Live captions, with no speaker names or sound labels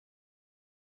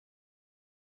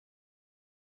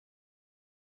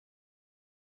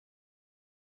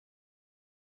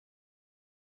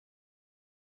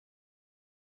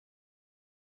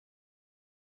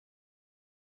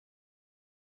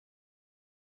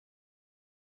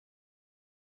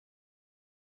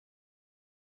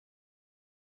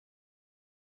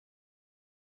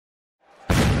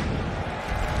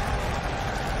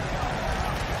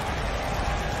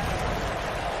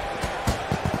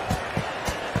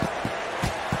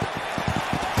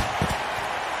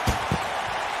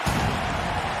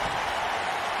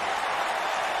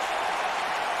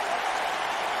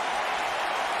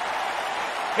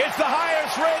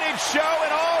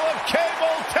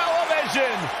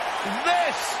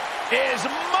This is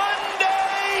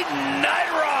Monday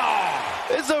Night Raw.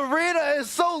 This arena is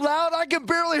so loud I can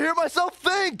barely hear myself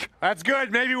think. That's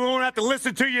good. Maybe we won't have to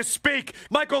listen to you speak.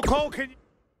 Michael Cole, can you...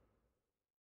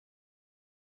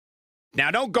 Now,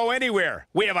 don't go anywhere.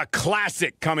 We have a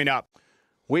classic coming up.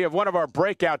 We have one of our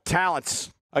breakout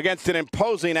talents against an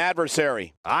imposing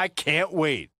adversary. I can't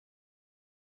wait.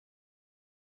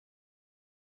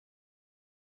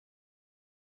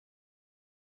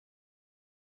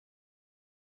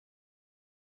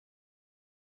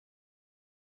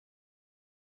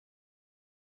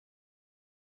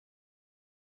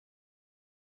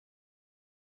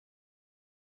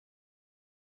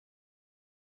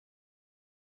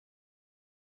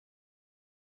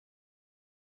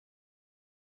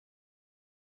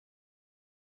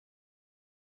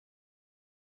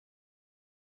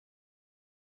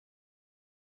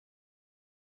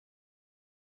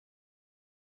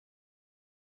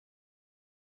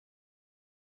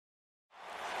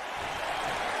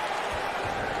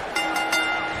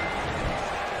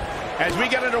 As we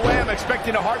get underway, I'm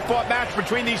expecting a hard-fought match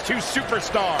between these two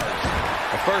superstars.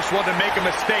 The first one to make a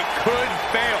mistake could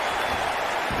fail.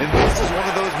 And this is one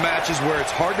of those matches where it's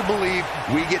hard to believe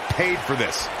we get paid for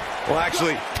this. Well,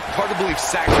 actually, hard to believe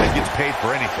Saxton gets paid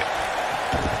for anything.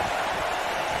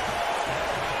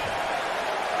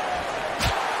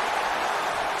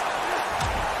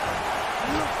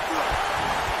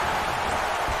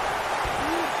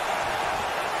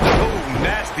 Oh,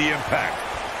 nasty impact.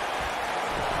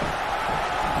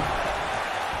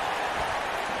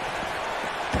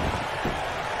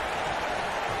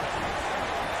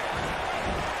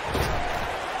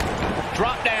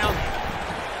 Drop down.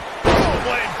 Oh,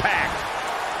 what impact.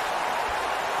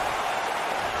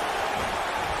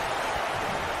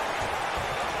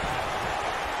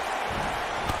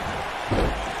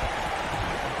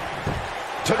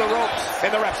 To the ropes,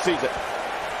 and the ref sees it.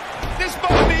 This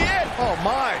might be it. Oh,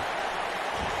 my.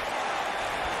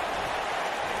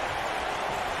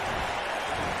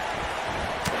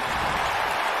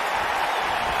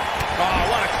 Oh,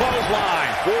 what a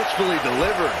clothesline. Forcefully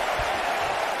delivered.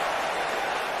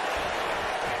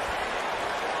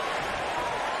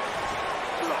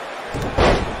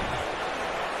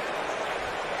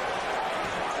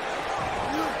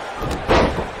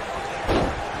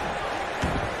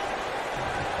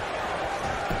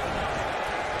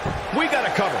 We got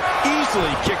a cover.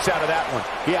 Easily kicks out of that one.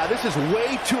 Yeah, this is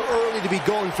way too early to be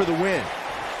going for the win.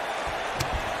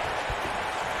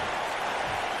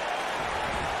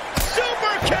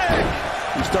 Super kick!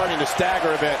 He's starting to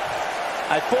stagger a bit.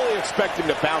 I fully expect him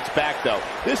to bounce back, though.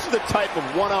 This is the type of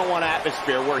one-on-one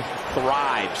atmosphere where he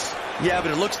thrives. Yeah, but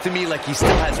it looks to me like he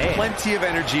still has plenty of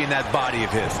energy in that body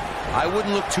of his. I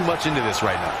wouldn't look too much into this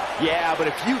right now. Yeah, but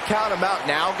if you count him out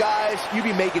now, guys, you'd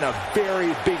be making a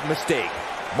very big mistake.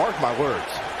 Mark my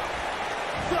words.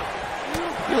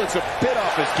 He looks a bit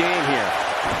off his game here.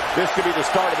 This could be the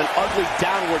start of an ugly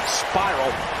downward spiral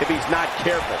if he's not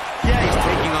careful. Yeah, he's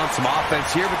taking on some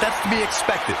offense here, but that's to be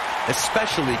expected,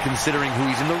 especially considering who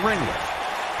he's in the ring with.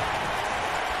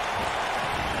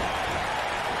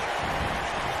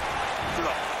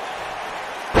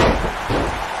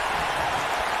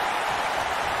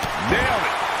 Nailed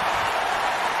it.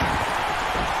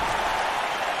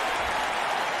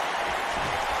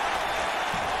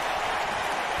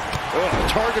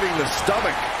 Targeting the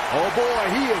stomach. Oh, boy,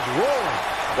 he is rolling.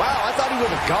 Wow, I thought he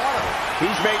would have got him.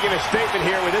 He's making a statement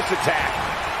here with this attack.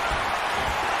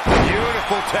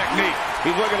 Beautiful technique.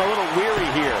 He's looking a little weary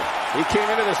here. He came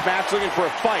into this match looking for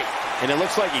a fight, and it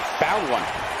looks like he found one.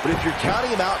 But if you're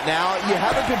counting him out now, you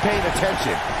haven't been paying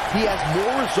attention. He has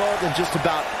more resolve than just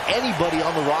about anybody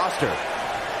on the roster.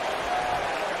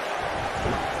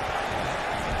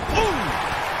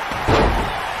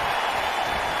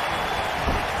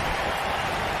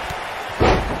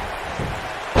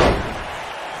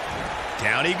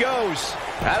 Down he goes.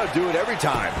 That'll do it every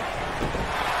time.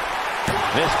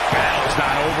 This battle's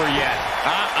not over yet.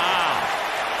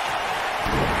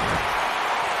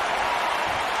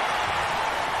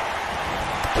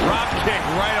 Drop kick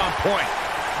right on point.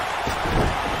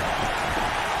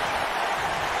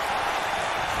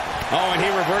 Oh, and he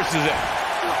reverses it.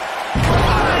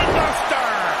 Buster!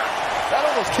 That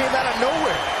almost came out of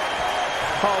nowhere.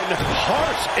 Oh, no.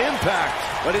 Harsh impact.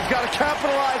 But he's got to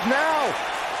capitalize now.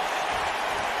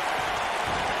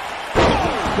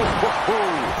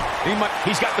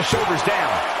 He's got the shoulders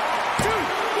down.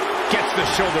 Gets the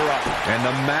shoulder up. And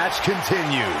the match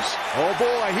continues. Oh,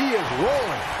 boy, he is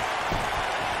rolling.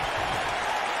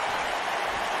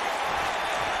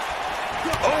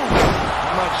 Oh,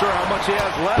 I'm not sure how much he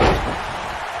has left.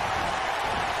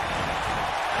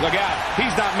 Look out.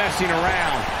 He's not messing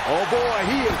around. Oh, boy,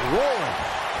 he is rolling.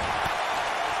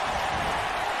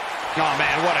 Oh,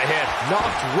 man, what a hit.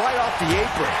 Knocked right off the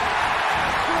apron.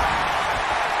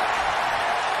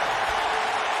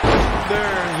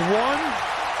 There's one.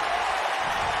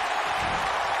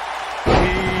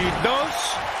 Y dos.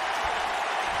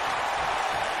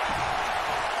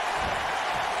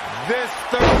 This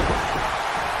third.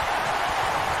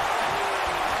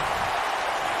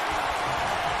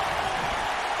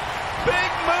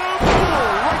 Big move.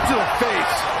 Right to the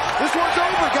face. This one's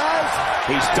over, guys.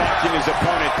 He's stalking his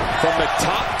opponent from the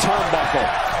top turnbuckle.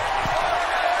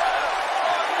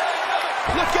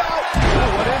 Look out. Oh,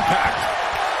 what impact.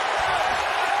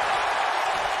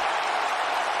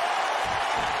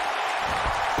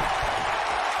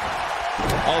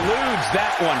 Eludes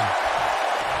that one.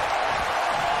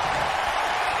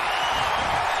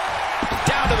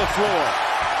 Down to the floor.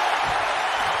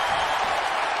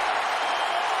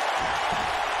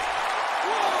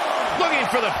 Looking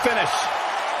for the finish.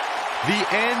 The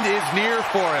end is near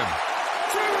for him.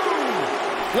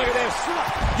 Look at this.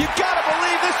 You gotta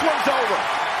believe this one's over.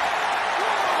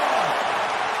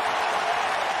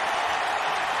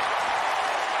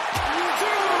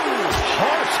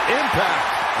 Harsh impact.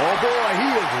 Oh, boy, he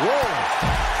is rolling.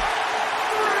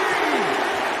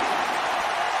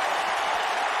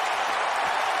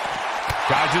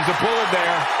 Dodges a bullet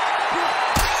there.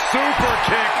 Super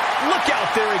kick. Look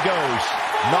out, there he goes.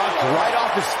 Knocked right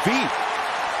off his feet.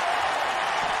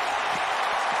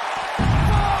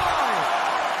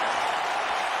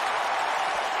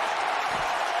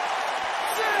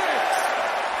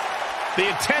 The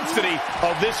intensity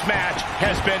of this match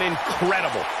has been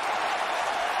incredible.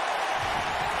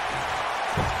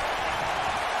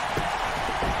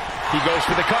 He goes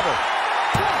for the cover.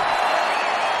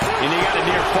 And he got a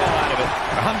near fall out of it.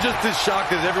 I'm just as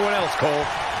shocked as everyone else, Cole.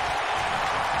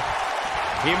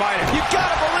 He might have. You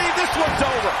gotta believe this one's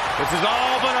over. This is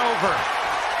all but over.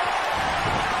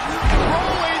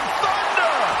 Rolling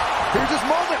thunder. Here's his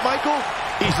moment, Michael.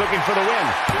 He's looking for the win.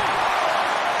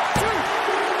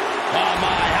 Oh,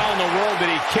 my. How in the world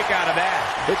did he kick out of that?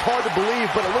 It's hard to believe,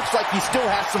 but it looks like he still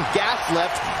has some gas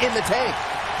left in the tank.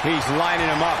 He's lining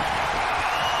him up.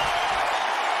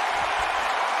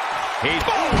 He's...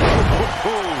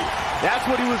 That's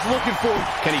what he was looking for.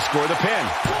 Can he score the pin?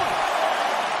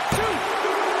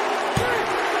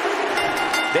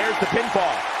 There's the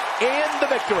pinfall and the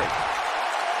victory.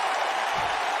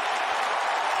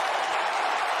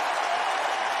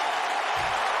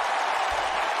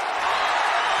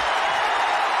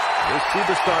 This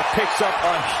superstar picks up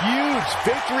a huge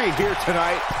victory here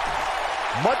tonight.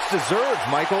 Much deserved,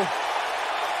 Michael.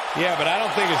 Yeah, but I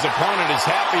don't think his opponent is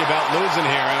happy about losing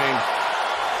here. I mean,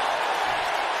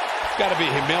 he's got to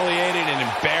be humiliated and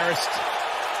embarrassed.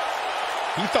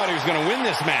 He thought he was going to win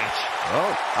this match.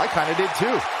 Oh, I kind of did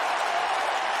too.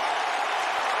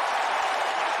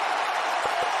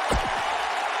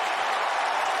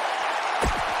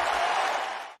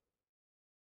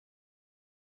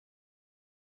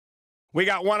 We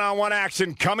got one-on-one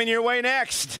action coming your way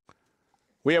next.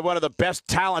 We have one of the best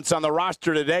talents on the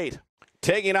roster to date,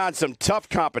 taking on some tough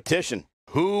competition.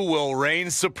 Who will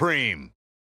reign supreme?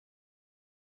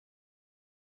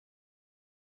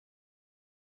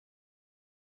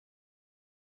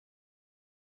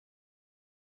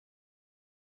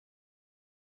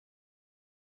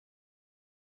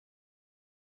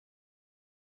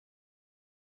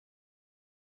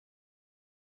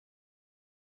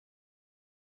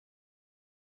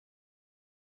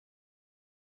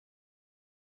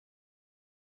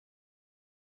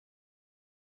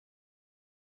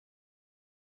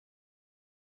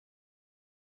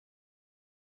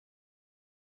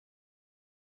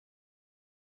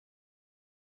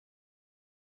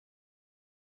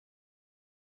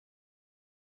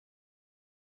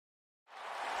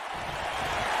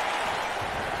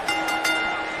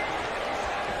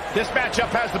 This matchup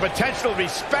has the potential to be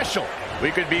special. We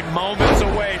could be moments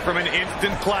away from an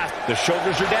instant classic. The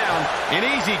shoulders are down. An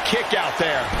easy kick out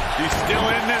there. He's still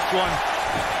in this one.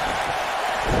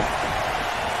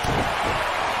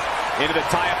 Into the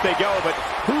tie-up they go, but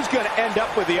who's going to end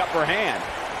up with the upper hand?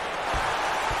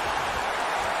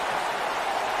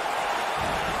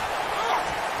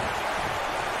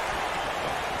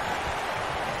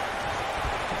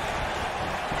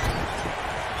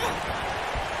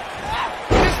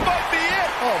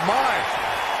 Oh, my.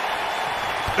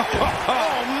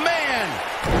 Oh, man.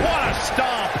 What a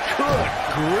stomp. Good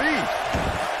grief.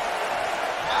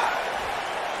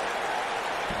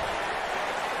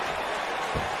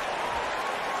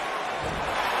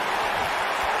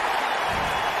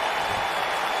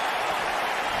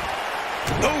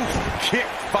 Oh,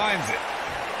 finds it.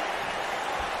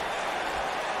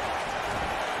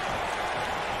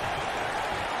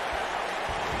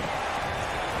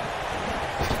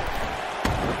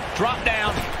 Drop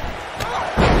down.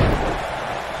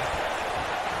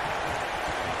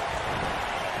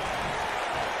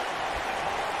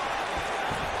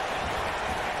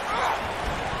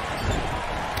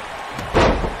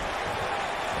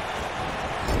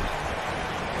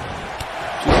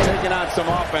 She's taking on some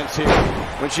offense here.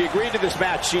 When she agreed to this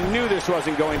match, she knew this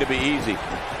wasn't going to be easy.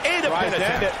 Tries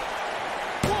to end it.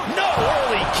 No,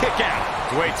 early kick out.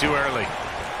 It's way too early.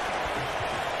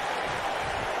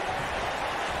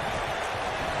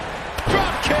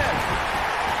 Drop kick.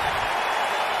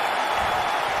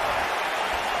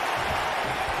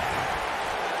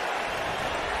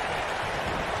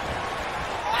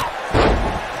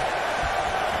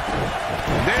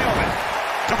 Nailed it.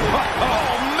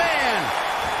 Oh, man.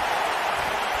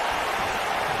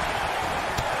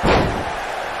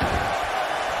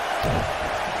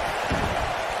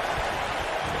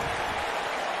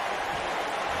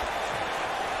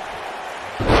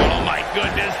 Oh, my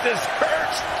goodness, this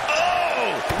hurts.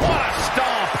 Oh, what a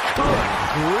stomp. Good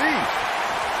grief.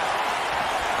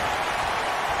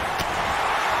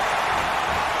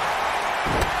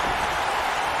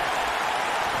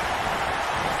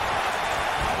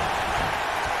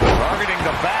 Targeting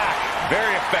the back.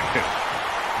 Very effective.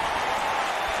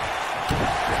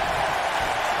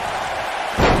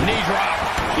 Knee drop.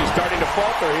 She's starting to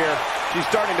falter here. She's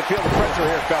starting to feel the pressure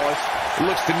here, fellas. It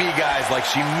looks to me, guys, like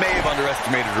she may have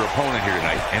underestimated her opponent here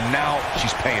tonight, and now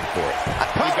she's paying for it.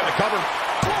 He's going to cover.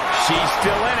 She's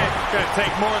still in it. Going to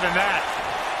take more than that.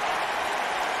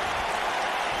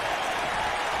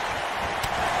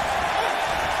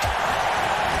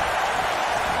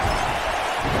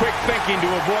 Quick thinking to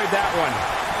avoid that one.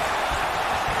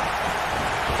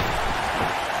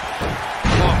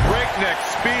 Oh, breakneck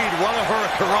speed, one of her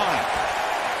Karana.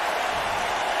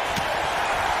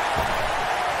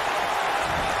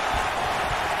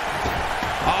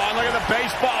 Oh, look at the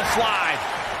baseball slide.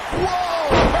 Whoa,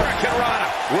 Hurricane Rana.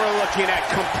 We're looking at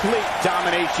complete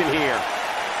domination here.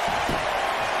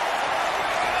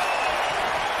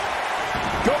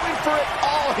 Going for it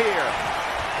all here.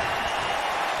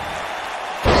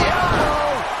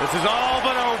 This is all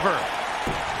but over.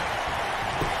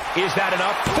 Is that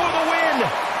enough for the win?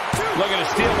 Looking to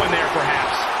steal one there,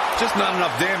 perhaps. Just not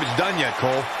enough damage done yet,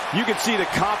 Cole. You can see the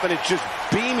confidence just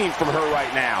beaming from her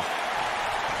right now.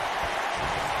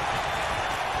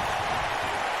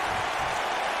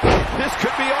 This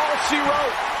could be all she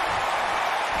wrote.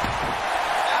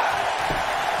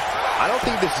 I don't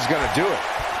think this is going to do it.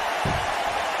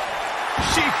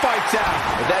 She fights out.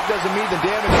 But that doesn't mean the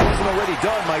damage wasn't already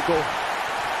done, Michael.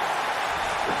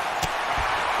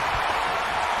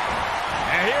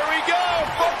 And here we go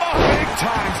from the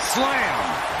Big-time slam.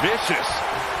 vicious.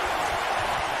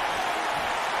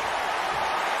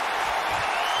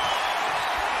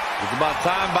 It's about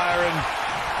time, Byron,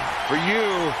 for you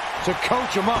to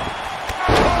coach him up.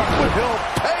 Hill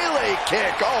Pele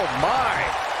kick. Oh, my.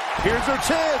 Here's her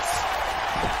chance.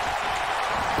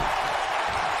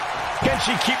 Can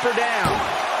she keep her down?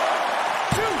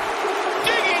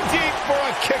 Digging deep for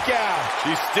a kick out.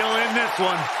 She's still in this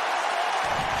one.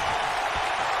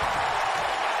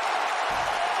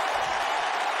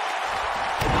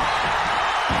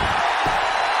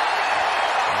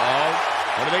 Oh,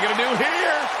 what are they going to do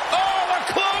here? Oh, the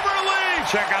clover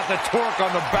leaf. Check out the torque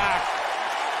on the back.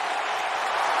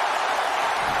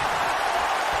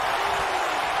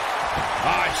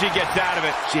 Ah, she gets out of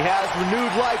it. She has renewed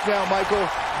life now, Michael.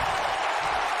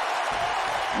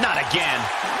 Not again.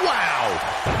 Wow.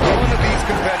 One of these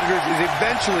competitors is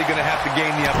eventually going to have to gain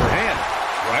the upper hand,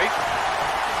 right?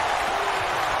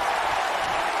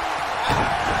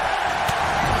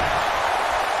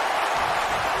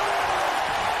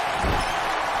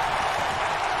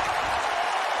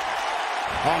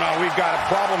 Oh, no, we've got a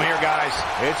problem here, guys.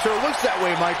 It sure looks that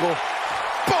way, Michael.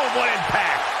 Boom, what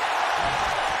impact.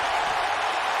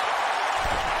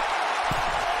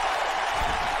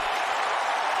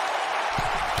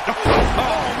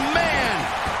 Oh, man.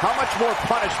 How much more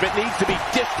punishment needs to be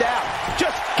dished out?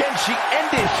 Just can she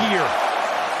end it here?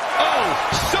 Oh,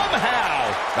 somehow.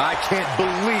 I can't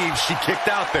believe she kicked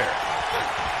out there.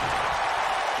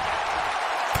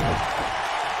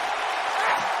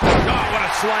 Oh, what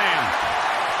a slam.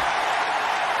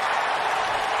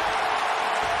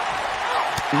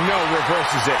 No,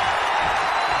 reverses it.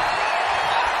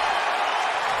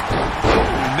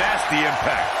 Ooh, nasty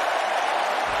impact.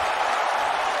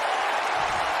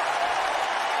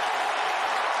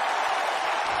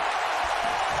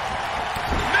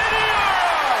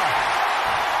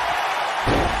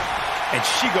 And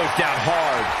she goes down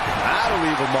hard. That'll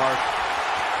leave a mark.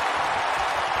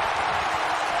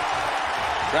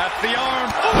 Wrap the arm.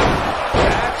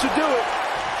 That should do it.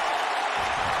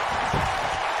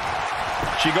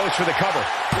 She goes for the cover.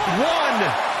 1,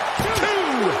 2,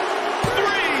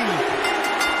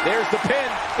 3. There's the pin.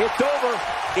 It's over.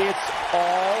 It's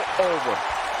all over.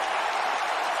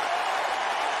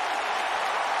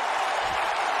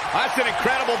 That's an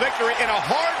incredible victory and a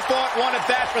hard-fought one at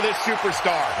that for this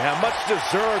superstar. Yeah, much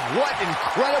deserved. What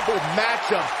incredible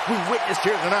matchup we witnessed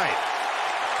here tonight.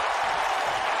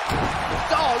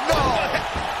 Oh, no!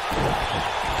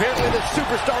 Apparently the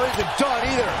superstar isn't done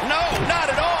either. No,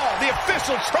 not at all. The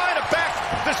official trying to back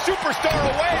the superstar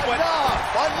away. Enough!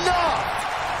 Enough!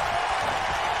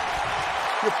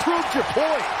 You proved your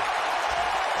point.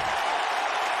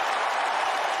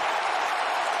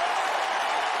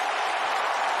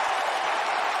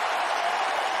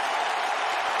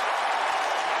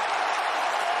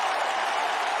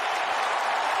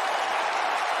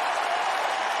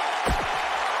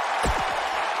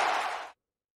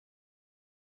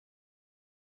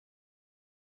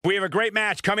 We have a great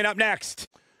match coming up next.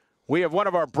 We have one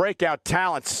of our breakout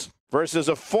talents versus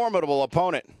a formidable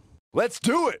opponent. Let's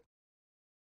do it.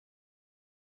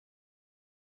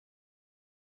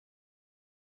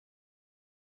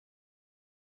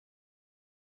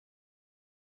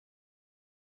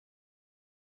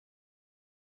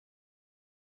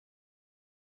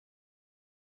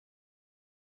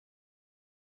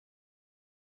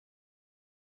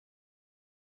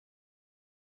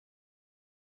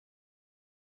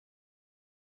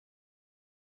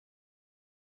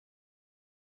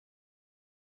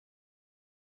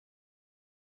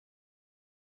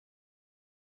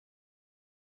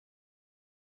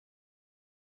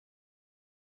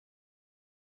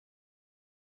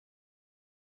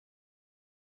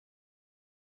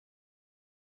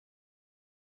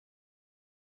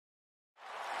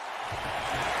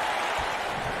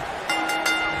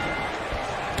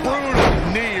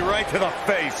 Brutal knee right to the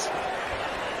face.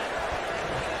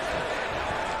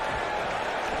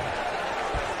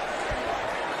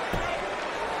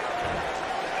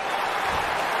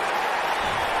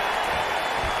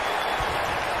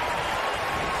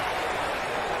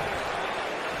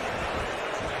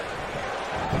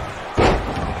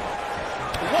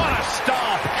 What a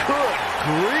stop. Good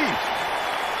grief.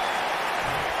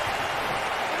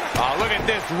 Oh, look at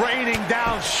this, raining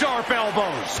down sharp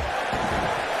elbows.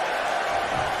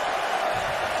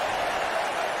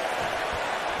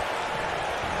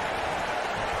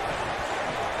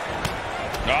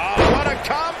 Oh, what a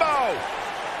combo!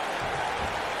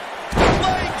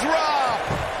 Leg drop!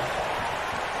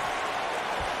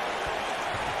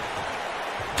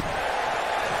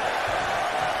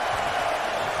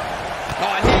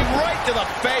 Oh, a knee right to the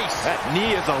face. That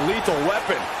knee is a lethal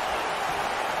weapon.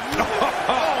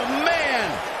 Oh, man!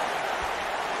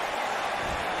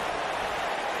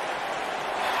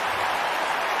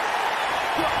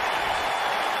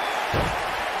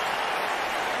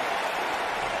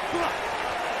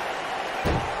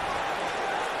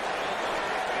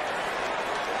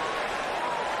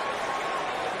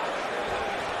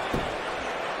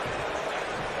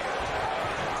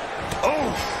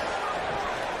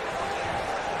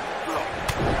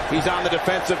 He's on the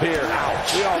defensive here.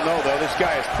 Ouch. We all know, though, this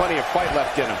guy has plenty of fight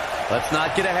left in him. Let's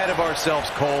not get ahead of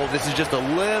ourselves, Cole. This is just a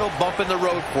little bump in the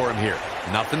road for him here.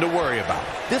 Nothing to worry about.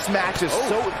 This match is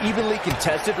so evenly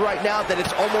contested right now that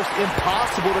it's almost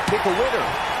impossible to pick a winner.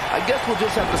 I guess we'll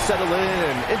just have to settle in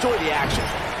and enjoy the action.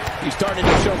 He's starting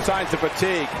to show signs of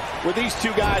fatigue. With these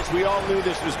two guys, we all knew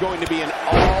this was going to be an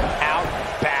all-out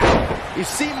battle. He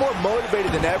seemed more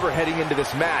motivated than ever heading into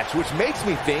this match, which makes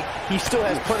me think he still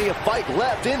has plenty of fight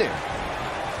left in him.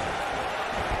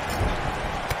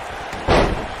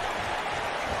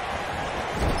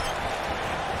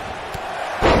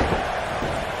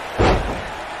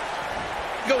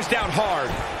 Goes down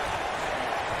hard.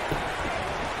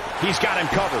 He's got him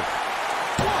covered.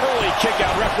 Early kick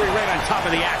out, referee right on top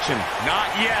of the action. Not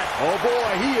yet. Oh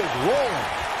boy, he is rolling.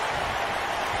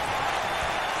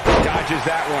 Dodges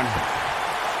that one.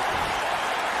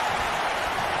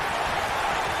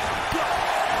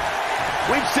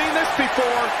 We've seen this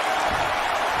before.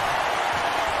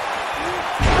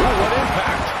 Ooh, what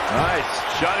impact. Nice.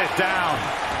 Shut it down.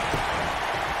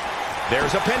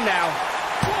 There's a pin now.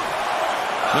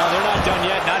 No, they're not done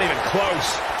yet. Not even close.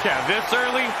 Yeah, this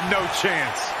early, no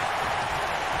chance.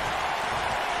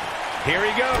 Here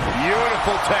he goes.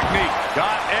 Beautiful technique.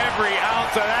 Got every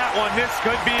ounce of that one. This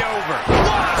could be over.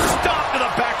 What a stop to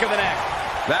the back of the neck.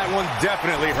 That one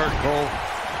definitely hurt, Cole.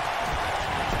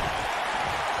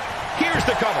 Here's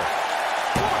the cover.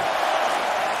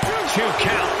 2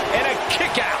 count and a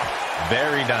kick out.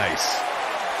 Very nice.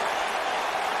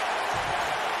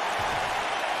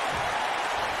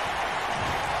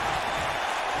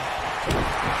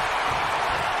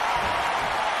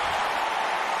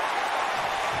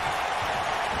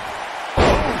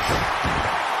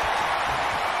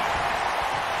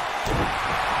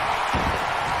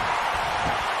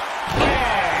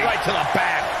 To the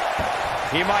back.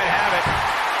 He might have it.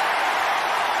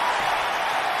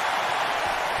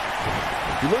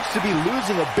 He looks to be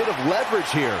losing a bit of leverage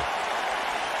here.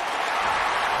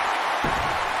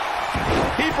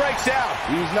 He breaks out.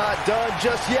 He's not done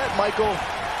just yet, Michael.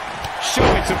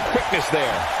 Showing some quickness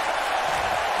there.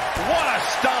 What a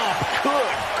stomp. Good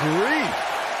grief.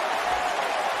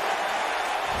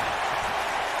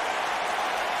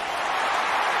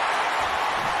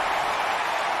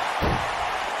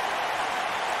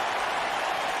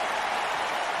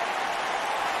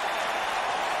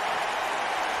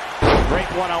 Great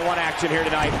one-on-one action here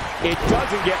tonight. It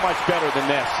doesn't get much better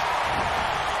than this.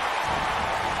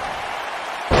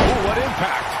 Oh, what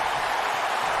impact.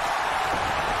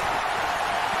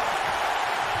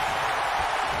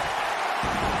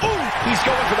 Ooh, he's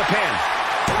going for the pin.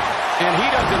 And he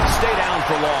doesn't stay down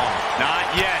for long.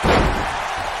 Not yet.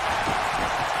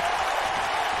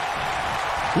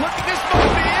 Look at this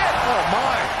must be it. Oh,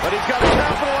 my. But he's got to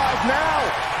capitalize now.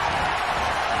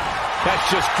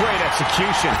 That's just great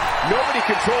execution. Nobody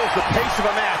controls the pace of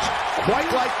a match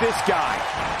quite like this guy.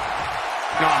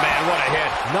 Oh, man, what a hit.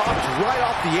 Knocked right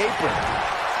off the apron.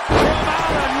 From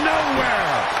out of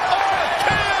nowhere. Oh,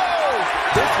 kill!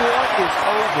 This one is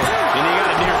over. And he got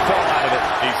a near fall out of it.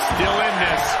 He's still in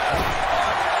this.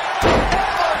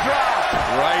 Elbow drop.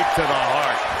 Right to the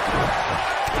heart.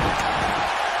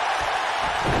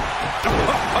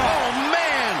 Oh,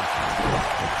 man!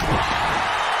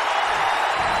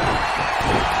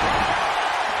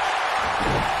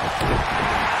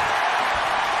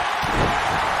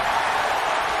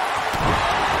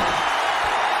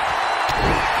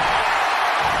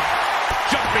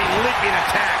 Jumping, leaping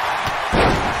attack.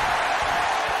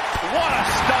 What a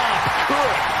stomp.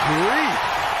 Good grief.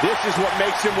 This is what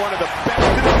makes him one of the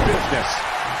best in the business.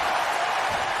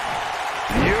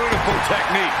 Beautiful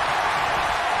technique.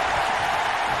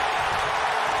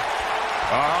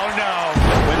 Oh, no.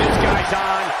 When this guy's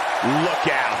on, look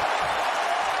out.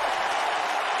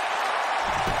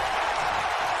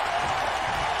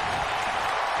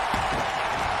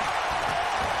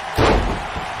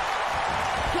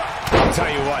 I'll tell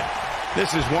you what,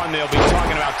 this is one they'll be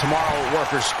talking about tomorrow at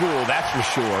work or school, that's for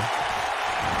sure.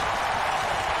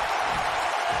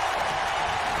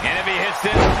 And if he hits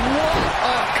this, What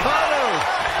a cutter.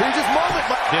 Here's his moment.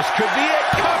 this could be it.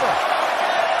 Cover.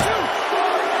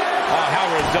 Oh, how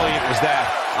resilient was that?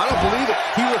 I don't believe it.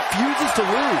 He refuses to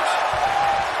lose.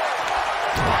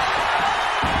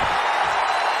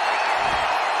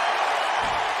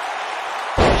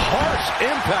 Harsh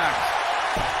impact.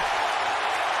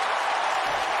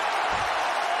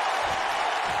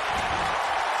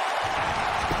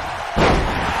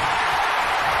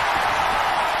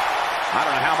 I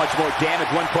don't know how much more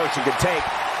damage one person could take.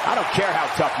 I don't care how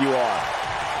tough you are.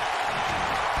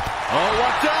 Oh,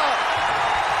 what's up?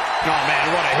 Oh, man,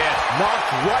 what a hit.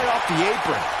 Knocked right off the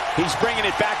apron. He's bringing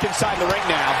it back inside the ring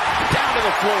now. Down to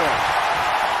the floor.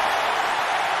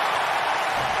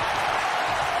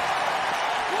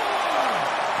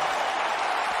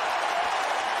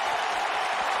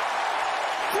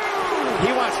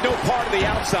 He wants no part of the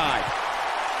outside.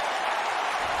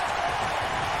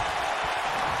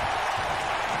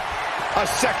 A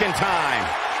second time.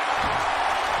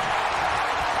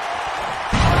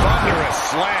 Thunderous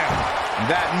slam.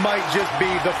 That might just be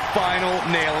the final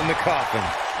nail in the coffin.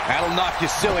 That'll knock you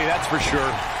silly, that's for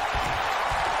sure.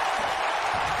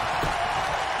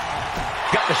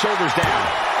 Got the shoulders down.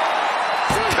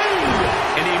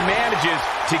 And he manages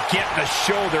to get the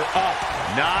shoulder up.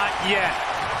 Not yet.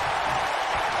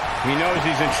 He knows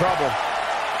he's in trouble.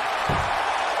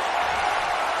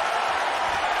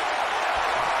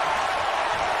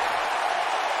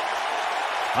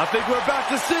 I think we're about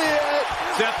to see it.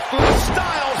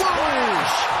 Styles.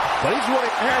 Boosh. But he's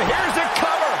running. And here's the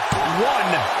cover. 1,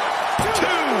 2.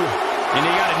 And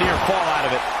he got a near fall out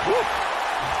of it. Woo.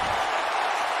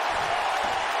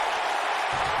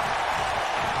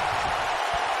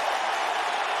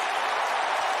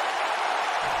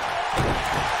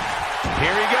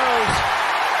 Here he goes.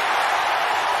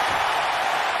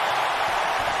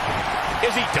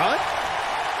 Is he done?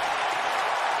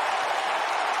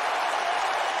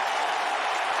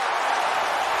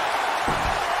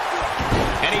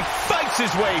 And he fights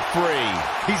his way free.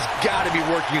 He's got to be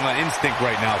working on instinct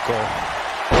right now, Cole.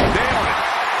 Nailed it.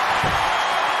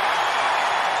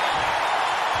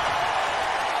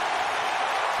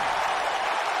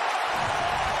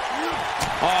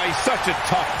 Oh, he's such a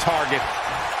tough target.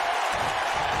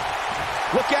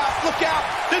 Look out, look out.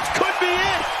 This could be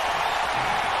it.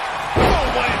 Oh,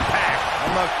 what impact.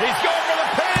 He's going for the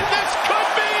pin. This could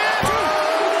be it.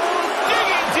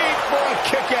 Digging deep for a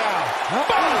kick out.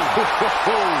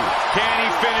 Can he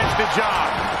finish the job?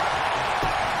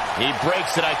 He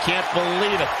breaks it. I can't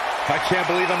believe it. I can't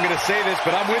believe I'm going to say this,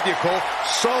 but I'm with you, Cole.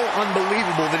 So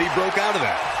unbelievable that he broke out of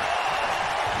that.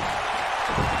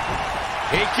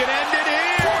 He can end it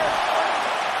here.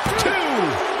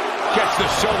 2. Gets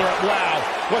the shoulder up. Wow.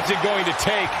 What's it going to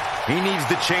take? He needs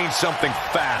to change something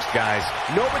fast, guys.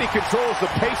 Nobody controls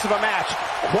the pace of a match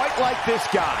quite like this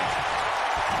guy.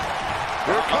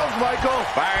 Here it comes, Michael.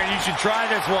 Byron, you should try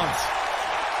this once.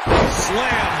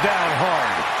 Slam down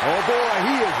hard. Oh, boy,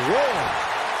 he is rolling.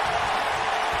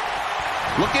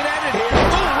 Looking at it here.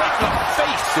 Oh, right in the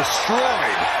face.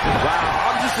 Destroyed. Wow,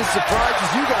 I'm just as surprised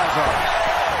as you guys are.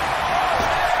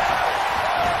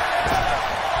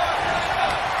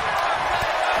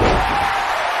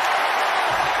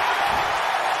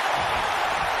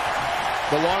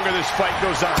 The longer this fight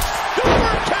goes on.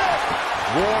 Super kick.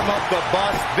 Warm up the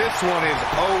bus. This one is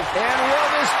over. And will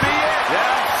this be it?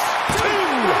 Yes. 2.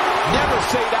 Never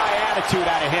say die attitude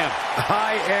out of him.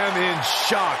 I am in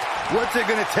shock. What's it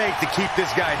going to take to keep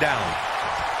this guy down?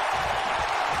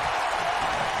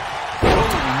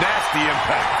 Oh, nasty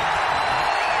impact.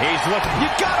 He's looking. You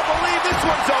gotta believe this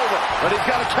one's over. But he's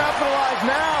got to capitalize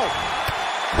now.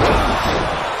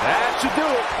 That should do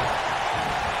it.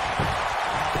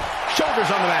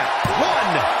 Shoulders on the mat.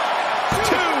 1,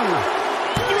 2,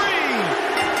 3.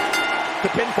 The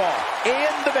pinfall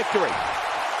and the victory.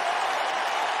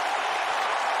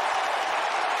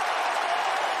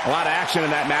 A lot of action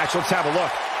in that match. Let's have a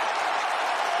look.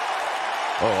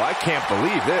 Oh, I can't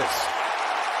believe this.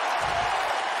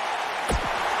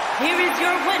 Here is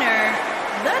your winner,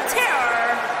 the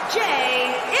Terror,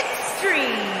 Jay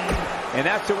Extreme. And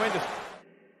that's the win.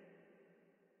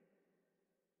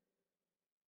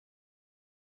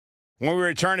 When we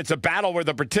return, it's a battle where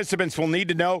the participants will need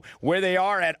to know where they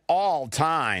are at all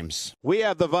times. We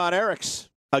have the Von Erichs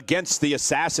against the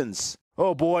Assassins.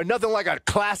 Oh, boy, nothing like a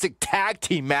classic tag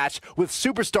team match with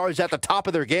superstars at the top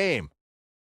of their game.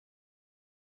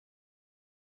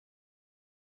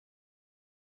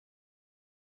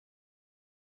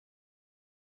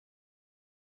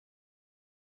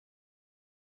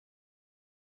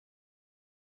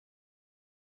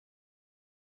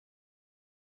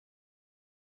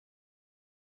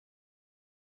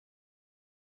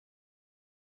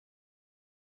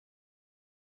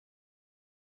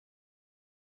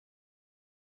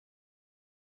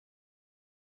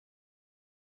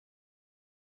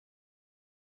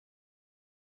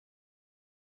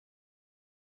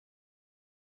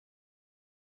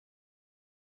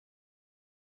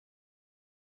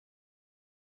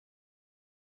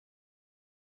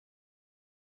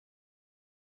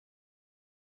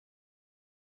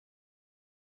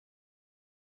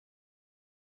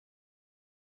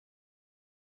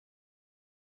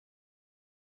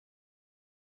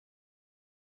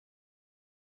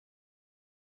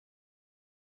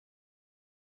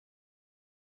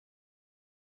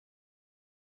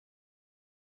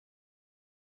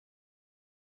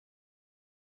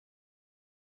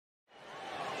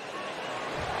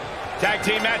 Tag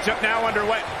team matchup now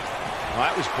underway. Well,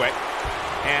 that was quick.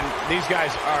 And these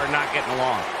guys are not getting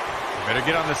along. Better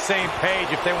get on the same page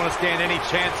if they want to stand any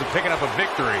chance of picking up a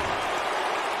victory.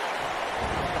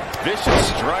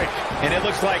 Vicious strike. And it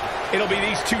looks like it'll be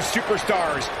these two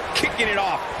superstars kicking it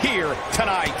off here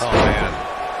tonight. Oh, man.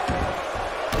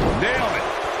 Nailed it.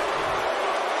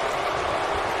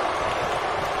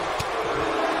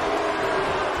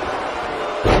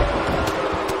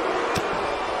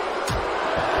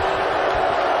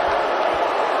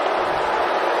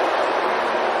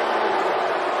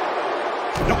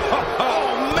 Oh,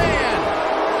 man!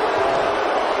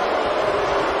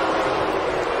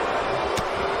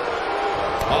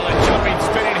 Oh, the jumping,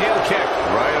 spinning heel kick.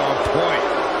 Right on point.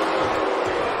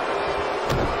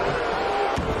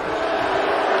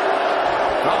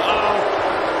 Uh-oh.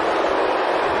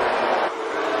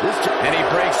 And he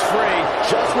breaks free.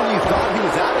 Just when you thought he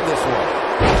was out of this one.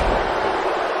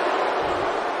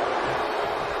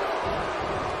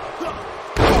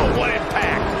 Oh, what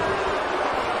impact!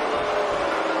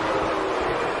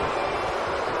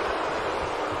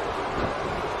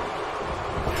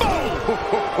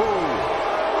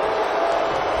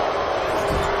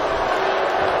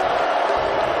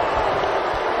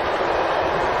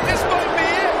 This might be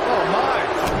it. Oh, my.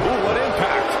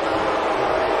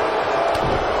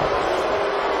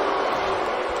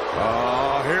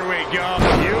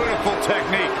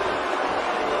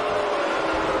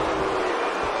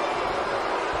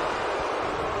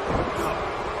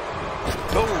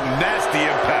 Oh, nasty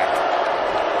impact.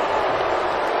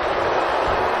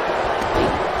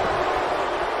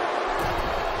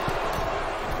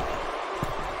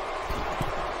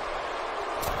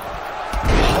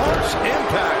 Harsh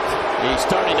impact. He's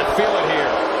starting to feel it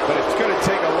here, but it's going to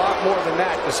take a lot more than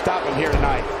that to stop him here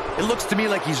tonight. It looks to me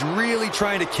like he's really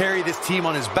trying to carry this team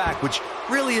on his back, which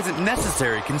really isn't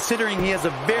necessary considering he has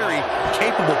a very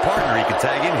capable partner he could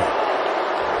tag in here.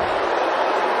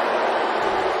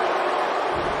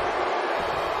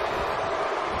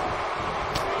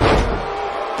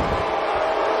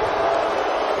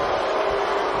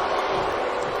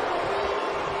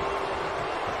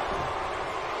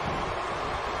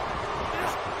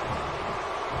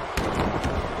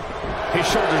 His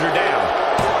shoulders are down.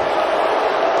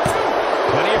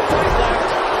 Plenty of fight left.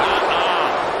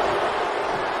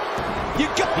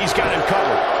 He's got him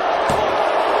covered.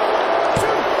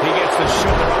 He gets the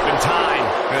shoulder up in time.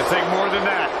 Gonna take more than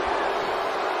that.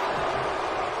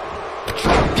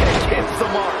 Drop kick hits the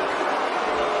mark.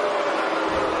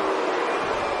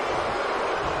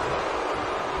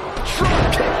 Drop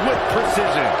kick with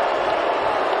precision.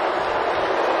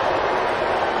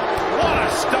 What a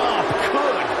stomp.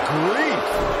 Good grief.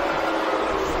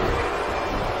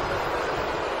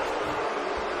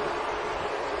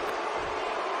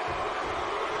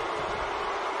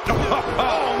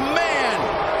 Oh, man!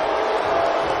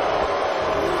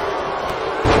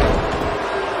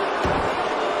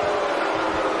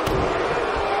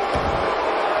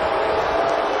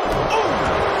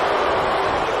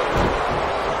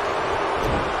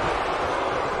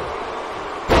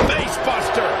 Face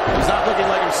buster. He's not looking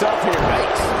like himself here,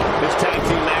 Banks. This tag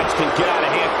team match can get out of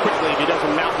hand quickly if he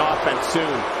doesn't mount an offense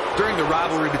soon. During the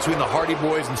rivalry between the Hardy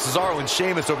Boys and Cesaro and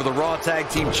Sheamus over the Raw Tag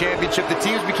Team Championship, the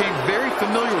teams became very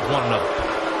familiar with one another.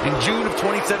 In June of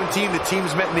 2017, the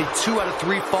teams met in a 2 out of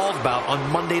 3 falls bout on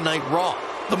Monday Night Raw.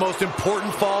 The most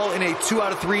important fall in a 2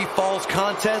 out of 3 falls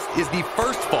contest is the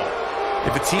first fall.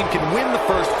 If a team can win the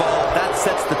first fall, that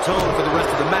sets the tone for the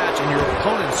rest of the match, and your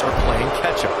opponents are playing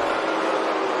catch-up.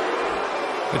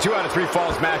 The 2 out of 3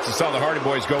 falls match that saw the Hardy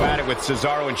Boys go at it with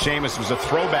Cesaro and Sheamus was a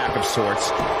throwback of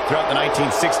sorts. Throughout the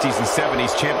 1960s and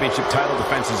 70s, championship title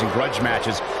defenses and grudge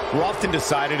matches were often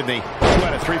decided in the 2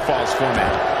 out of 3 falls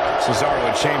format. Cesaro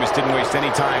and Sheamus didn't waste any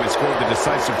time and scored the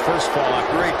decisive first fall.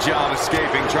 Great job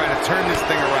escaping, trying to turn this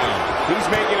thing around. He's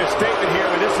making a statement here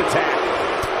with this attack.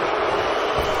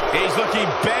 He's looking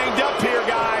banged up here,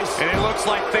 guys. And it looks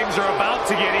like things are about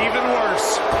to get even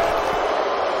worse.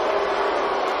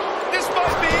 This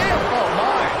might be it. Oh,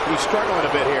 my. He's struggling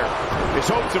a bit here. His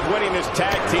hopes of winning this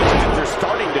tag team match are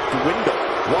starting to dwindle.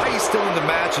 Why he's still in the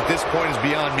match at this point is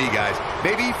beyond me, guys.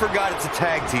 Maybe he forgot it's a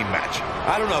tag team match.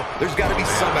 I don't know. There's got to be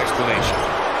some explanation.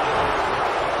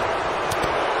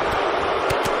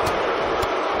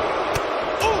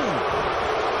 Ooh.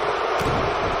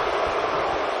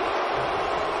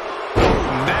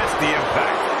 Nasty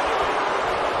impact.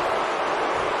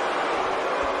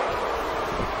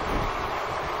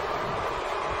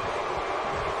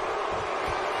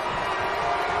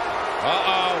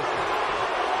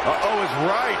 Uh-oh is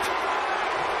right.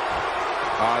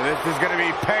 This is going to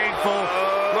be painful.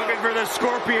 Looking for the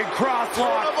Scorpion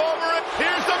crosslock.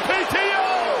 Here's the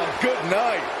PTO. Good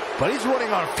night. But he's running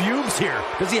on fumes here.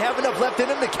 Does he have enough left in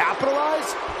him to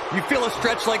capitalize? You feel a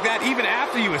stretch like that even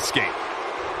after you escape.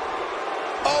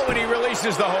 Oh, and he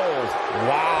releases the hold.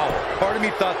 Wow. Part of me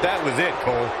thought that was it,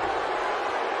 Cole.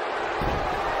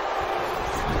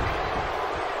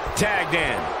 Tagged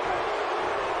in.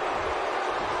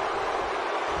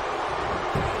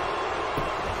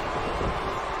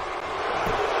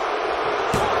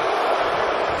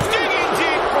 Digging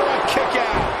deep for a kick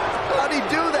out. How'd he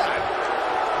do that?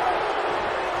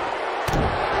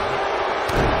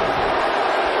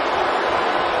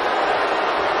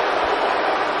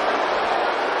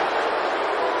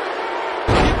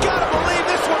 You gotta believe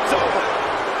this one's over.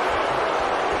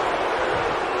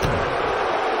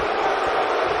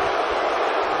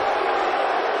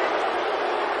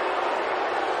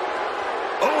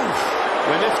 Oof.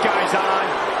 When this guy's on,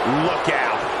 look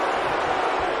out.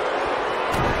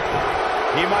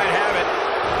 He might have it.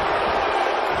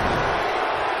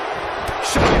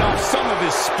 Showing off some of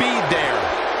his speed there.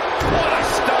 What a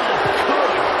stomp.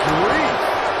 Good grief.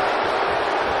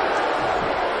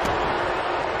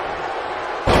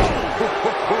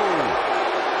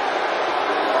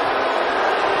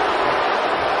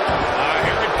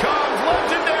 Here it comes.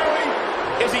 Legendary.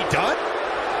 Is he done?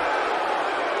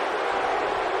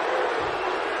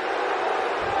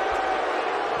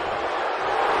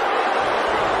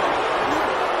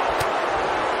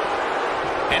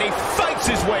 And he fights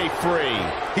his way free.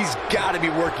 He's got to be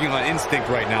working on instinct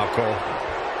right now, Cole.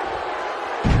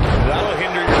 That'll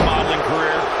hinder your modeling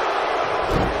career.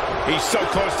 He's so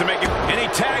close to making, and he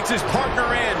tags his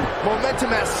partner in.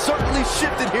 Momentum has certainly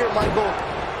shifted here, Michael.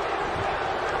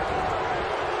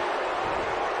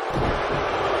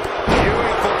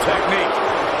 Beautiful technique.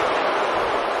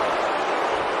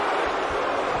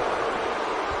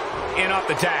 In off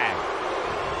the tag.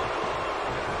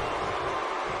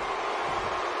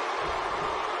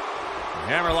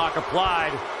 Hammerlock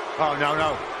applied. Oh, no,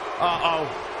 no. Uh-oh.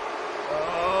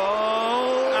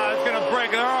 Oh, it's going to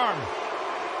break an arm.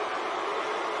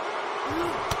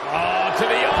 Oh, to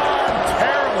the arm.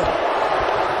 Terrible.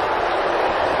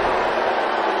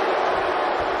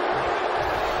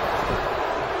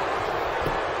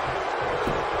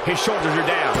 His shoulders are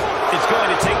down. It's going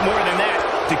to take more than that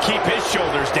to keep his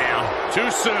shoulders down.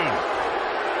 Too soon.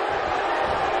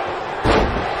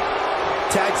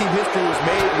 Tag team history was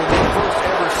made when the first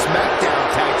ever SmackDown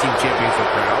Tag Team Champions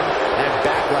were crowned at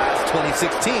Backlash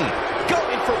 2016.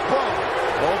 Going for broke.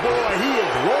 Oh boy, he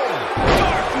is rolling.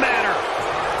 Dark Matter.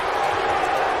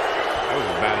 That was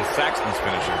as bad as Saxton's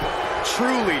finisher.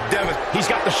 Truly devastating.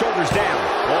 He's got the shoulders down.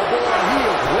 Oh boy, he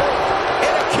is rolling.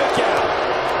 And a kick out.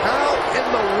 How in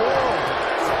the world?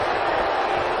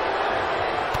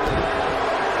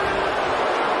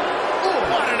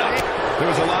 There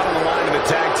was a lot on the line in the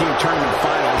tag team tournament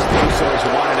finals. The Usos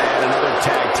wanted to add another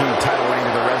tag team title reign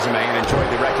to their resume and enjoyed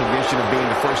the recognition of being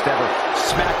the first ever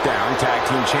SmackDown Tag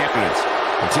Team Champions.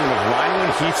 The team of Rhino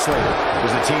and Heath Slater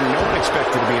was a team no one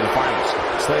expected to be in the finals.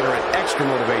 Slater had extra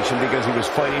motivation because he was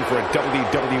fighting for a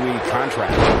WWE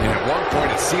contract. And at one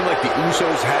point, it seemed like the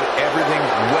Usos had everything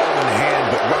well in hand,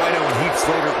 but Rhino and Heath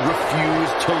Slater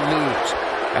refused to lose.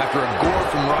 After a gore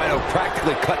from Rhino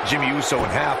practically cut Jimmy Uso in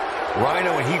half,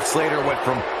 Rhino and Heath Slater went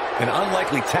from an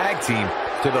unlikely tag team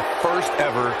to the first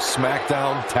ever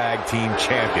SmackDown Tag Team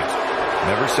Champions.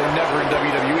 Never say never in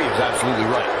WWE is absolutely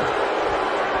right.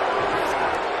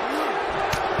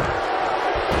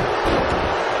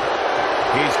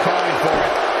 He's calling for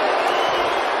it.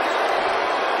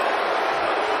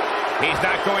 He's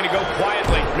not going to go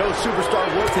quietly. No superstar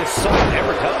worth his salt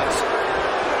ever does.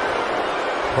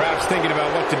 Perhaps thinking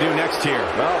about what to do next here.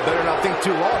 Well, better not think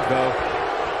too long, though.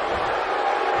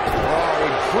 Oh,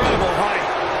 incredible height.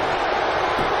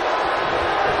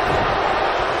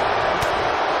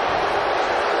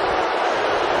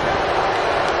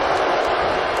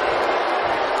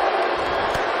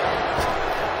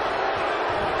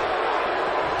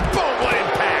 Boom, what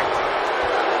impact.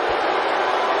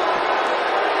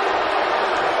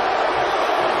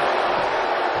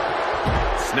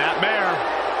 Snapmare.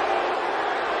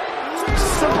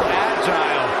 So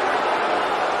agile.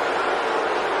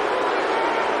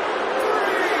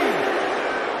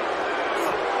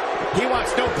 He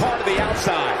wants no part of the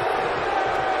outside.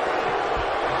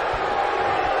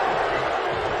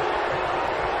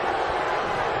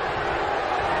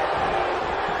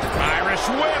 Irish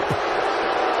whip.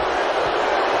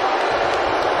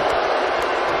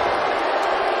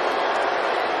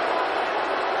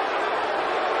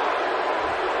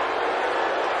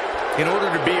 In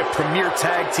order to be a premier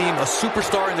tag team, a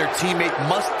superstar and their teammate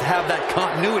must have that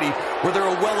continuity where they're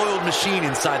a well-oiled machine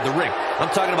inside the ring. I'm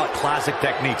talking about classic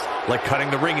techniques like cutting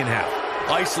the ring in half,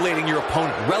 isolating your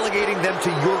opponent, relegating them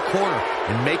to your corner,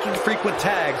 and making frequent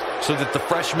tags so that the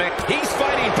fresh man... He's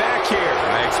fighting back here.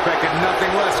 I expected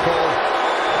nothing less, Cole.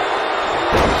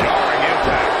 Jarring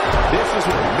impact. This is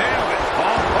what nailed it.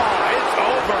 Oh, it's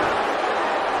over.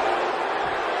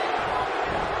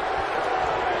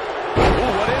 Ooh,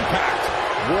 what impact.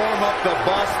 Warm up the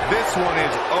bus. This one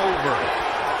is over.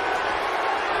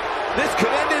 This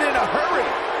could end it in a hurry.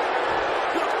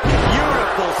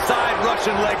 Beautiful side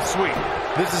Russian leg sweep.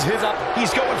 This is his up.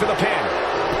 He's going for the pin.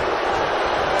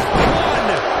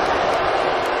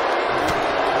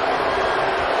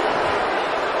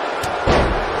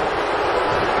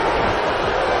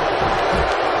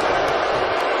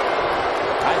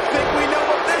 I think we know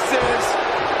what this is.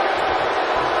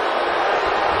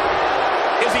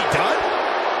 Is he done?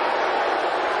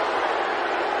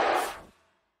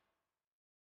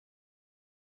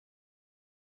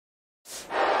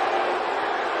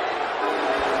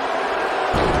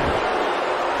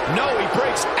 No, he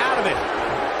breaks out of it.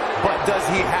 But does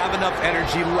he have enough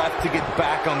energy left to get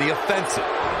back on the offensive?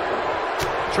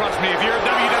 Trust me, if you're a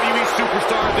WWE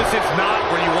superstar, this is not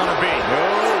where you want to be. No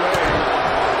way.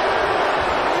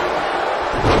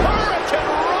 Hurricane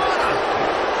Rana!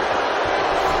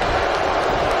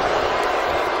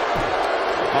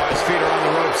 Oh, his feet are on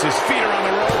the ropes. His feet are on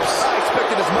the ropes. I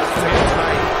expected as much from him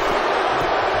tonight.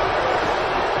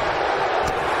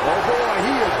 Oh boy,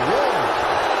 he is rolling.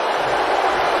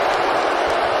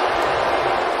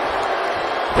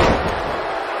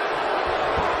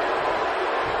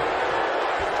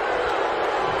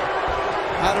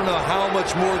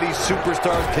 much more these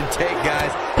superstars can take,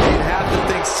 guys. You have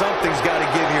to think something's got to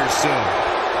give here soon.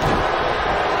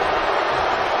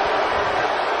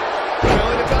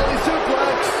 Belly-to-belly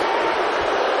suplex.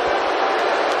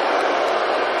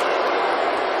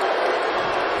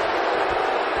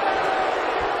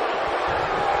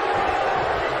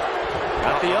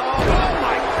 Got the oh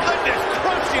my goodness,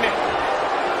 crushing it.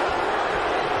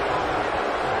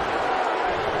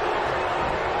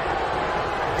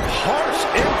 Harsh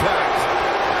impact.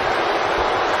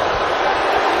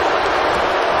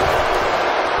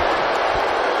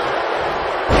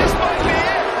 This might be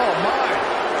it. Oh, my.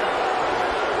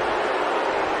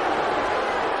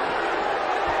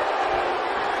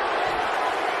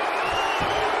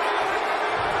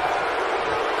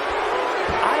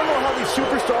 I don't know how these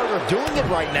superstars are doing it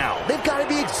right now. They've got to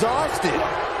be exhausted.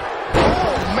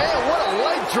 Oh, man, what a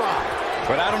leg drop.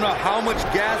 But I don't know how much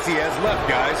gas he has left,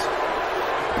 guys.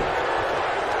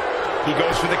 He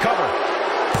goes for the cover.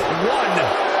 1,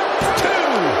 2.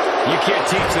 You can't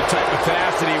teach the type of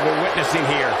tenacity we're witnessing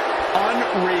here.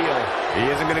 Unreal. He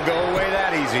isn't going to go away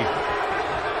that easy.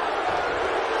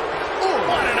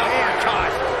 What an uppercut.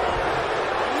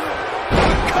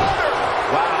 Cover.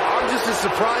 Wow, I'm just as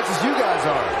surprised as you guys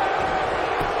are.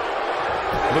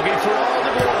 Looking for all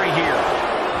the glory here.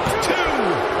 2,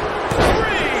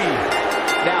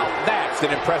 3. Now that's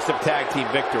an impressive tag team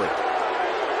victory.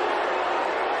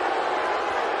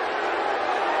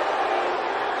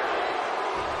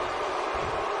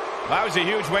 That was a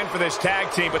huge win for this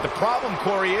tag team, but the problem,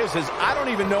 Corey, is I don't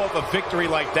even know if a victory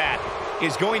like that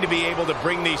is going to be able to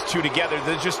bring these two together.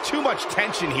 There's just too much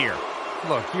tension here.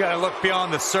 Look, you got to look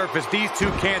beyond the surface. These two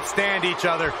can't stand each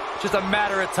other. Just a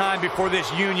matter of time before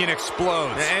this union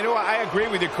explodes. And I agree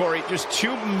with you, Corey. Just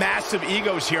two massive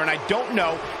egos here, and I don't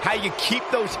know how you keep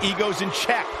those egos in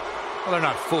check. Well, they're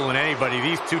not fooling anybody.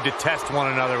 These two detest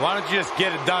one another. Why don't you just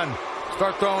get it done?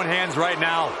 Start throwing hands right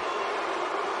now.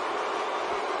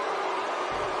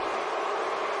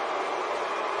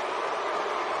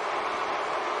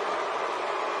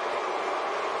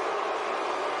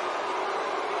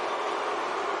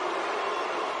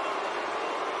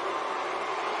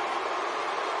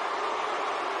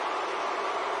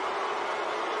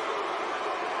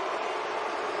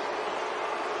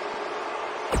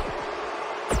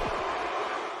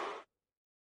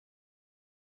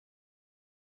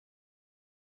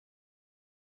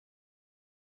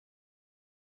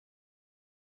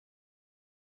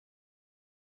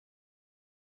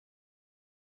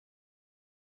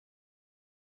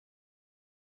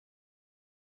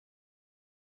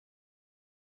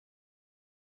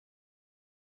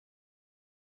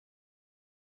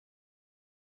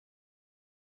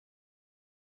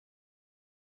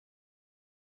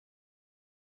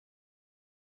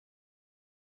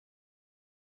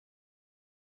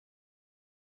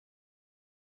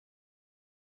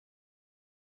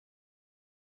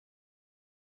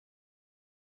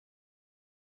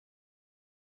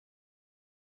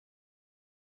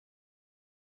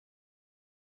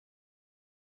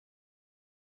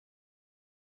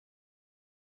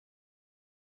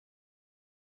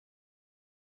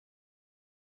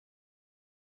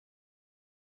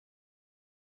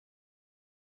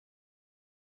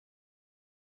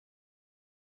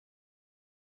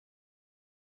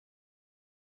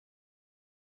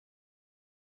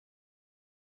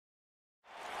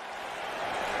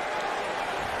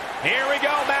 Here we go.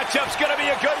 Matchup's going to be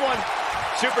a good one.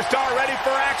 Superstar ready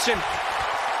for action.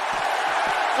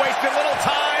 Wasted little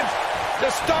time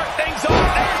to start things off.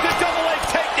 There's the double leg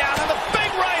takedown and the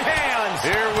big right hands.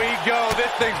 Here we go. This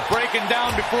thing's breaking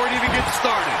down before it even gets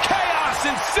started. Chaos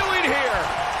ensuing here.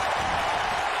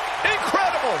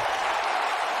 Incredible.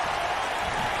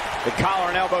 The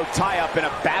collar and elbow tie-up in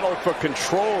a battle for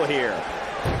control here.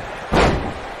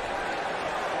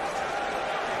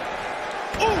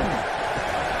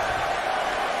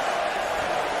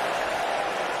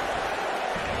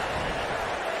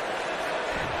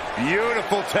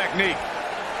 Beautiful technique.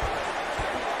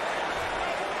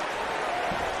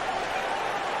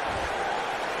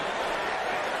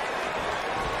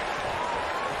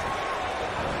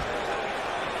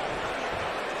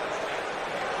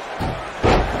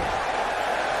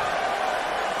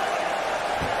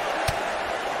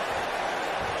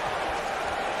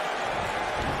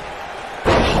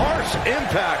 Harsh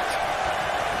impact.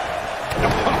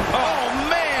 Oh,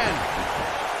 man.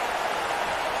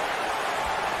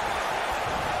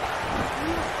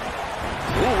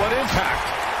 Ooh, what impact.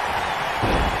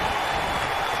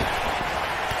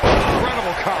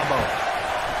 Incredible combo.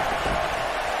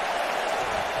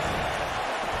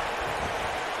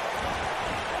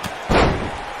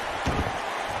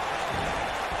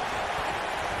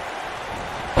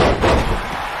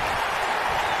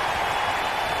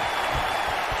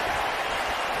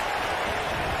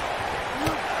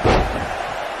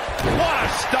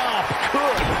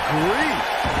 grief.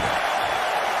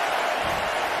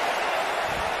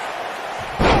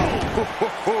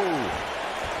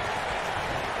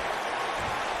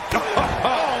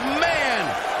 Oh, man!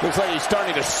 Looks like he's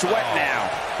starting to sweat now.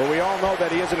 But we all know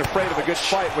that he isn't afraid of a good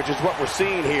fight, which is what we're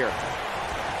seeing here.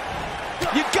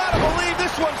 You gotta believe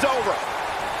this one's over.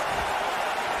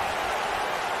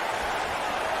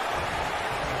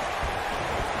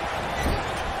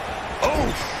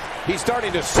 He's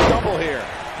starting to stumble here.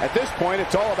 At this point,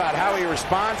 it's all about how he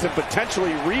responds and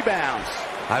potentially rebounds.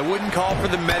 I wouldn't call for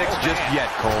the medics just yet,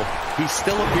 Cole. He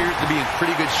still appears to be in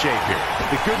pretty good shape here.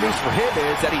 The good news for him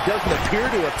is that he doesn't appear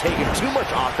to have taken too much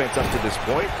offense up to this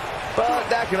point, but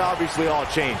that can obviously all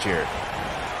change here.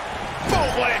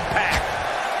 Boom, what impact!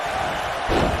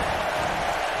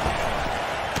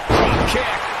 Drop kick.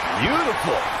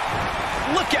 Beautiful.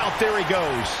 Look out, there he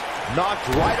goes. Knocked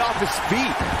right off his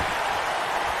feet.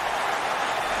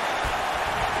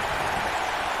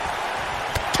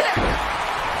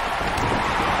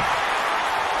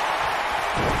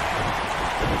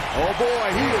 Oh boy,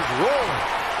 he is rolling.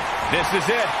 This is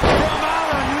it. From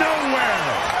out of nowhere.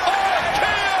 Oh,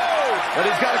 KO! But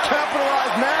he's got to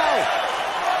capitalize now.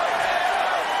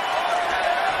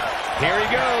 Here he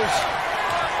goes.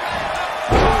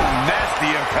 Ooh, nasty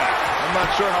impact. I'm not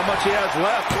sure how much he has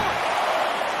left.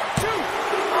 1, 2.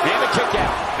 And a kick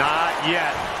out. Not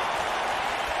yet.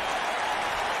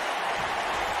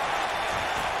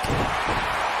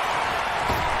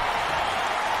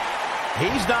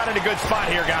 He's not in a good spot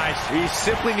here, guys. He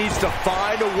simply needs to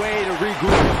find a way to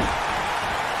regroup.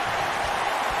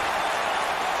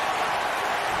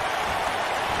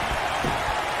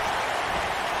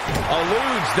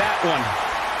 Eludes that one.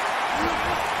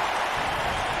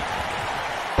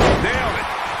 Nailed it.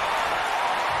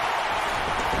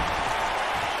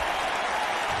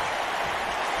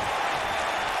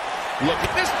 Look,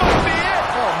 this might be it.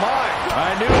 Oh, my.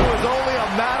 I knew it was only a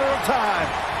matter of time.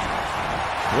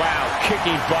 Wow,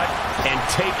 kicking butt and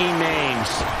taking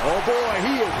names. Oh, boy,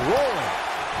 he is rolling.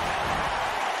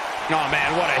 Oh,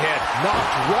 man, what a hit.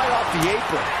 Knocked right off the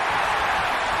apron.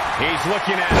 He's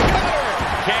looking at it.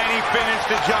 Can he finish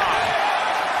the job?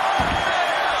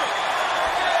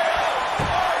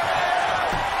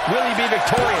 Will he be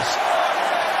victorious?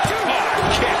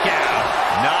 Oh, kick out.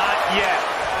 Not yet.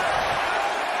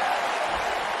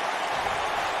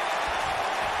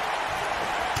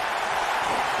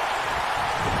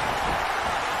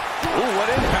 Ooh, what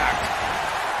impact.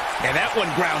 And that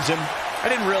one grounds him. I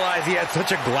didn't realize he had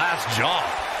such a glass jaw.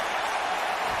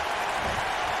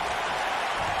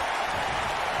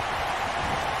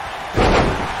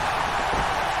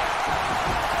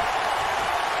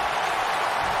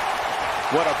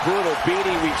 What a brutal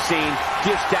beating we've seen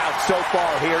dished out so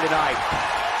far here tonight.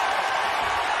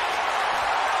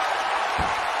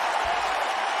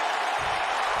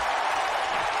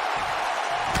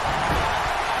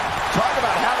 Talk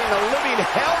about having the living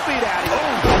hell beat out of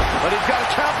him. But he's got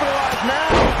to capitalize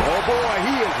now. Oh, boy,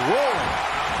 he is rolling.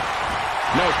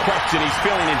 No question, he's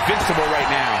feeling invincible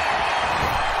right now.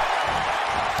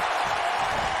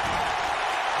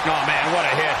 Oh, man, what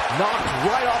a hit.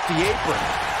 Knocked right off the apron.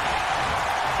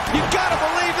 You gotta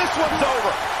believe this one's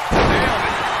over. Nailed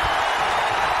it.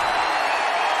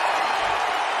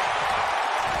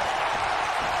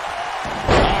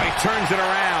 Oh, he turns it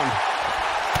around.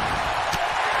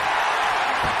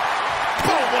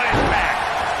 Boom, what impact.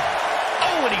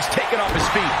 Oh, and he's taken off his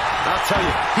feet. I'll tell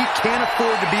you, he can't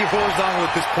afford to be horizontal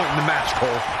at this point in the match, Cole.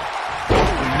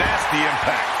 Ooh, nasty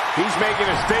impact. He's making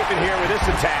a statement here with this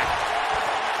attack.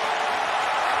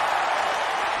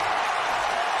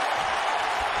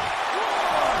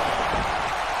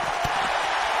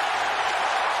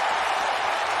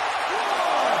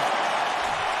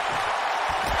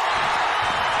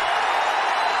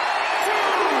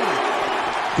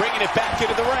 Bringing it back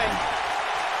into the ring.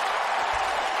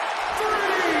 3.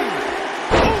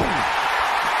 Boom.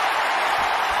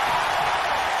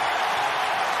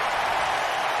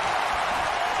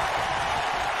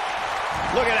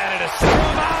 Looking at it,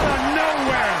 from out of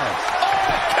nowhere.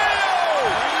 Oh, KO!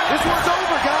 This one's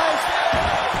over, guys.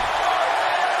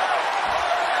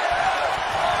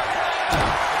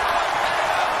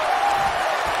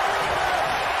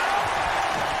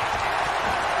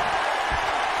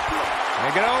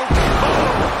 Take it over.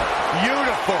 Oh,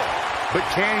 beautiful. But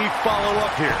can he follow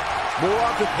up here? More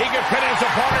often. He can pin his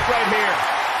opponent right here.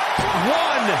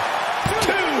 1,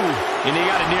 2. And he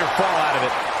got a near fall out of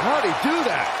it. How'd he do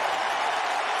that?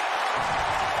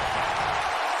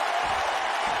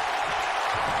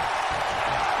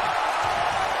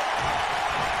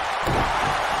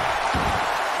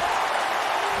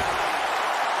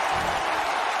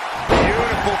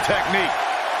 Beautiful technique.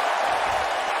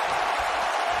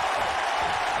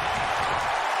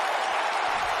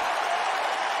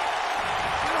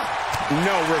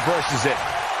 No, reverses it.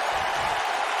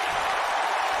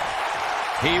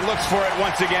 He looks for it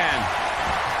once again.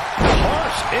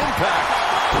 Harsh impact.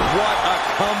 What a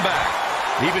comeback.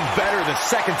 Even better the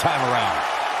second time around.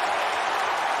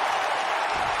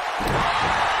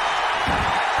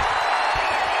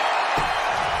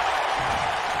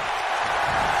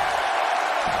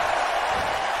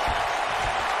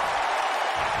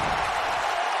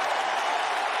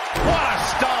 What a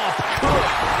stomp. Good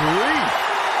grief.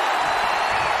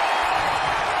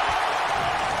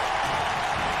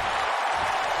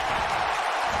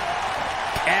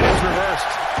 And it's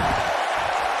reversed.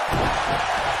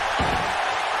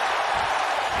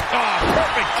 Oh,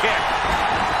 perfect kick.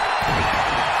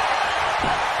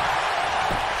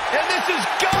 And this is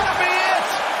gonna be it.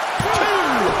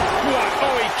 Two. What?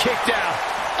 Oh, he kicked out.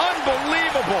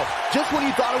 Unbelievable. Just when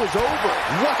you thought it was over.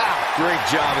 Wow. Great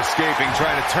job escaping,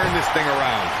 trying to turn this thing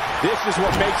around. This is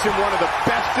what makes him one of the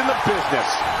best in the business.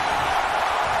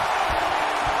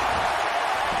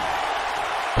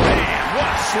 Man,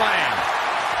 what a slam.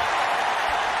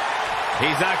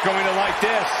 He's not going to like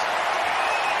this.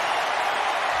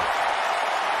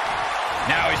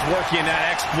 Now he's working that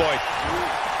exploit.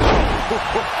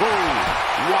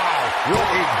 Wow, what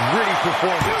a gritty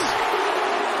performance.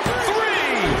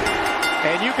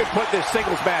 And you can put this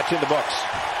singles match in the books.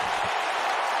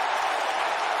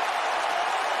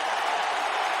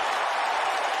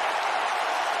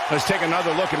 Let's take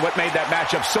another look at what made that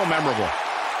matchup so memorable.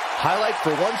 Highlight for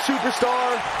one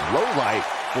superstar, low light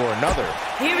for another.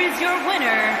 Here is your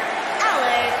winner,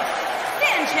 Alex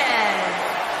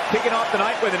Sanchez. Kicking off the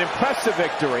night with an impressive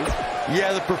victory.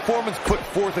 Yeah, the performance put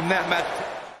forth in that match.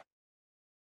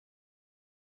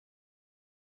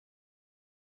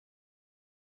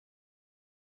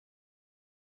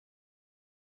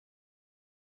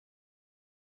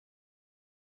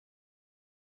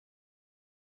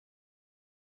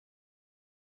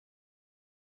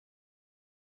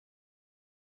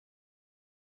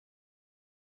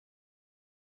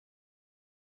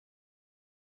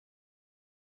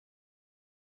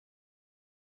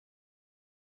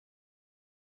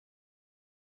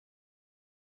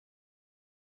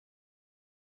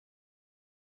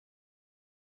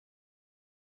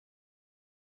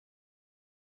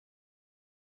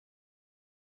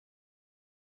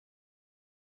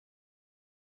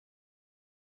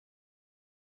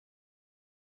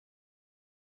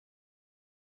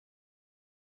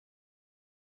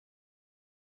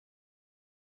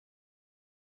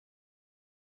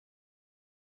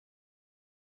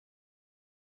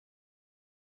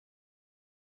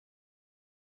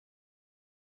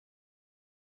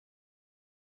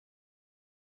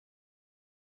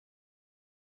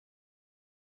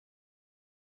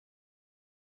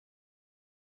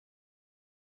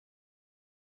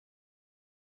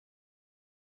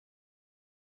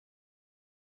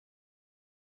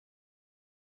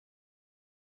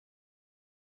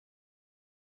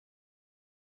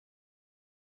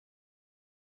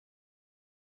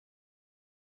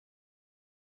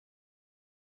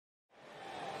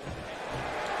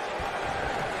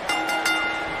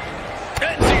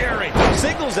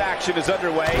 Singles action is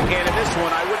underway, and in this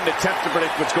one, I wouldn't attempt to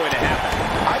predict what's going to happen.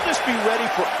 I'd just be ready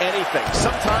for anything.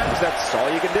 Sometimes that's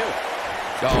all you can do.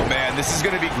 Oh, man, this is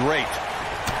going to be great.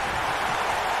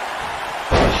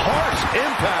 Harsh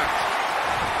impact.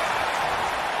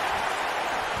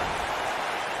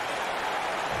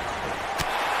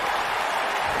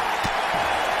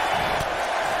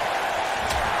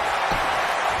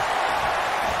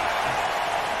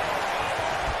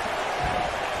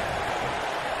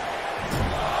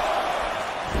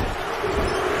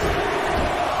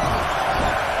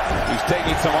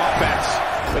 Taking some offense,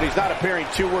 but he's not appearing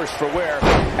too worse for wear,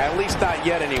 at least not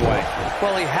yet anyway.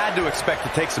 Well, he had to expect to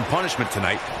take some punishment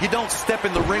tonight. You don't step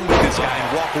in the ring with this guy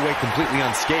and walk away completely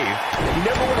unscathed. You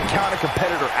never want to count a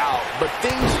competitor out, but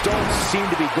things don't seem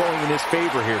to be going in his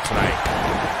favor here tonight.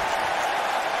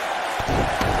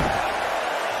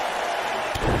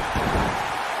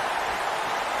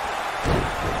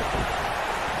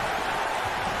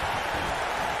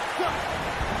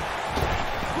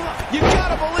 You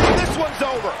gotta believe this one's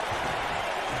over.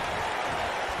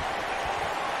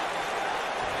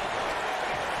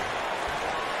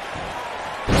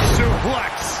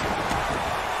 Suplex.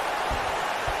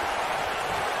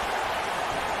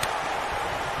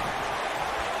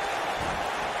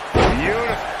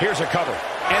 Beautiful. Here's a cover.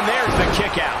 And there's the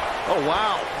kick out. Oh,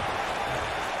 wow.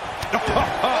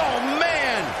 Oh,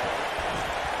 man.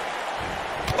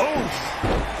 Oof.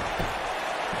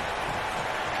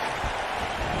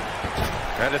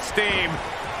 Out of steam.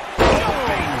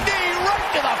 Jumping knee right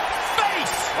to the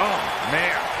face. Oh,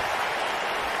 man.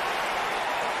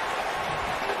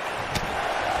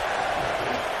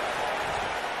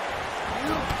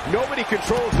 Nobody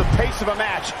controls the pace of a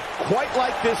match quite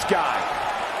like this guy.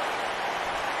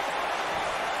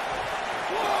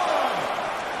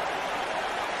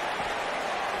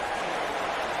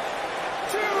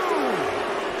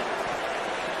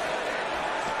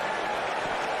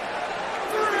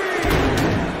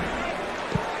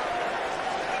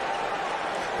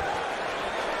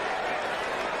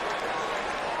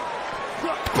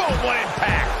 Boom, what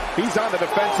impact. He's on the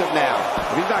defensive now.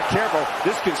 If he's not careful,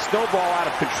 this can snowball out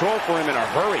of control for him in a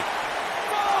hurry.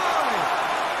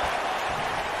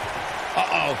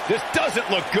 Uh-oh, this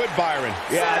doesn't look good, Byron.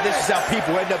 Yeah, this is how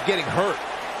people end up getting hurt.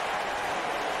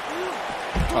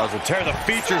 Oh, so tear the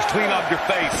features clean off your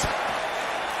face.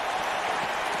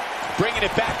 Bringing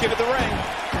it back into the ring.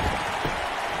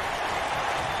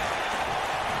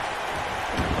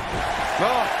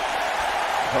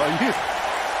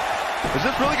 Is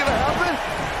this really going to happen?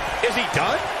 Is he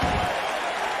done?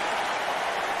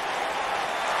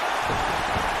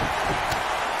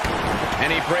 And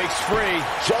he breaks free.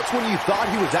 Just when you thought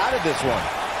he was out of this one.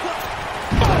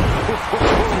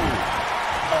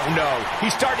 Oh, no.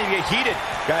 He's starting to get heated.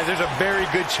 Guys, there's a very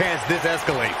good chance this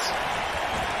escalates.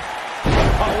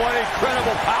 Oh, what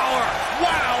incredible power.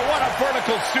 Wow, what a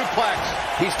vertical suplex.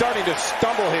 He's starting to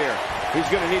stumble here. He's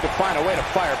going to need to find a way to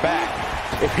fire back.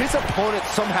 If his opponent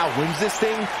somehow wins this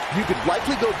thing, you could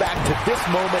likely go back to this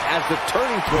moment as the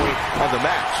turning point of the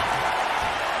match.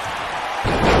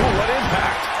 Ooh, what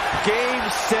impact. Game,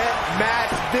 set, match.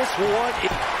 This one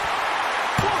is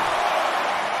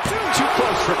too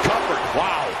close for comfort.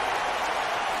 Wow.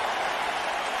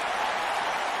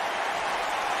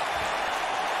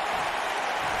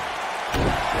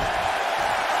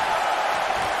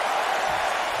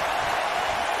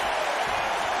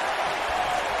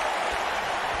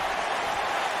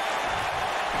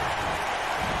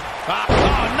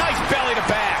 Oh, nice belly to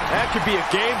back. That could be a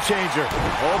game changer.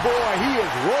 Oh, boy, he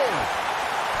is rolling.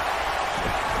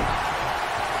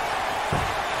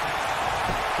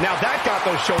 Now that got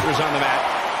those shoulders on the mat.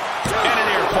 And an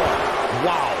air pull.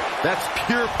 Wow. That's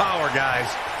pure power, guys.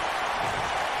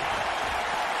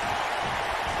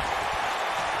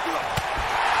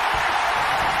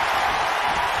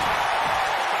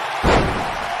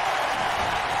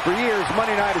 For years,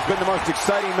 Monday night has been the most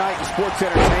exciting night in sports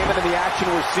entertainment, and the action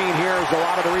we're seeing here is a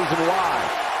lot of the reason why.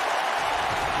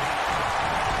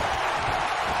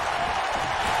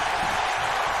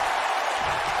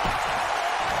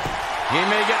 He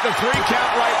may get the 3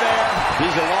 count right there.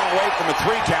 He's a long way from a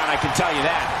 3 count, I can tell you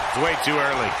that. It's way too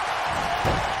early.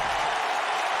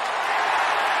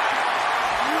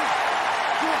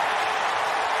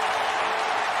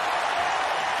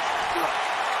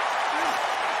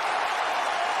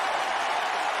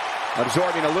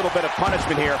 Absorbing a little bit of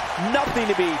punishment here. Nothing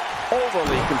to be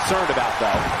overly concerned about,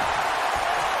 though.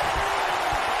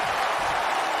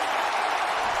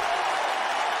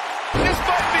 This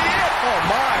might be it. Oh,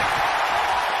 my.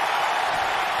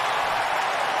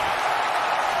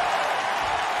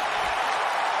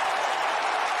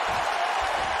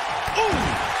 Ooh.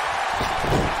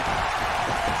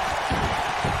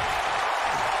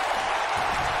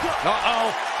 Uh-oh.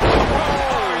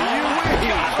 Oh, you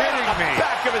kidding me?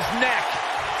 Back of his neck.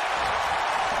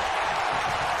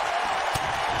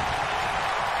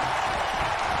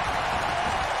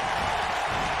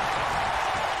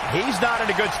 He's not in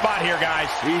a good spot here, guys.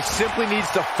 He simply needs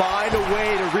to find a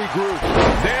way to regroup.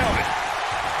 Nailed it.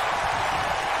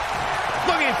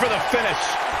 Looking for the finish.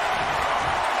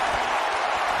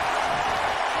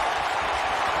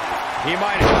 He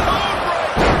might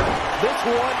have. This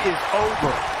one is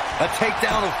over. A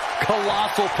takedown of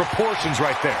colossal proportions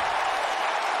right there.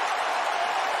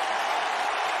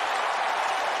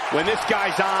 When this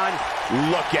guy's on,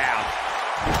 look out.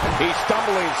 He's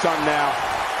stumbling some now.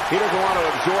 He doesn't want to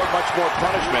absorb much more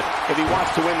punishment if he wants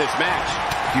to win this match.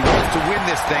 If he wants to win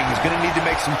this thing, he's going to need to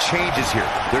make some changes here.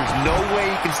 There's no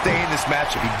way he can stay in this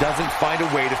match if he doesn't find a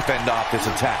way to fend off this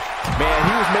attack. Man,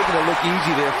 he was making it look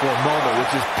easy there for a moment,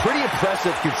 which is pretty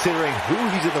impressive considering who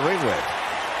he's in the ring with.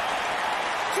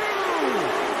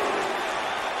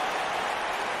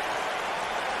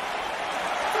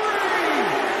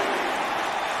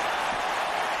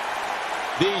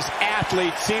 These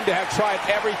athletes seem to have tried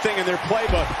everything in their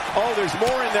playbook. Oh, there's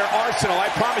more in their arsenal, I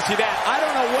promise you that. I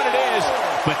don't know what it is,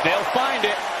 but they'll find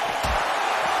it.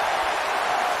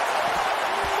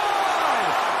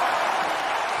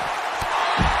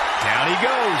 Down he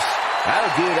goes.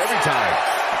 That'll do it every time.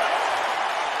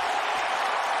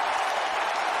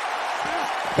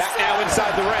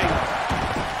 the ring.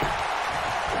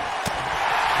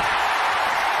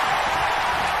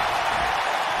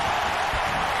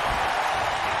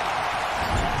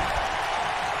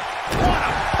 What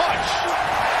a punch!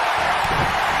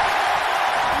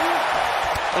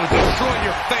 It'll destroy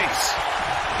your face.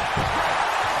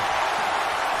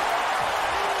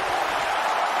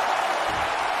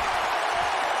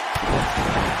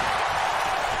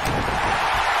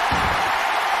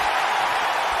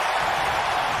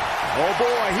 Oh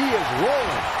boy, he is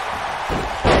rolling.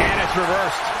 And it's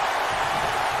reversed.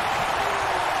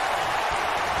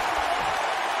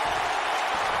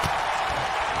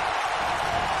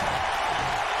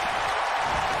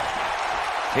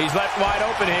 He's left wide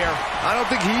open here. I don't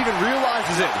think he even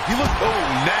realizes it. He looked,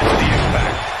 Nasty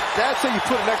impact. that's how you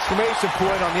put an exclamation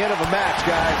point on the end of a match,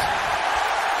 guys.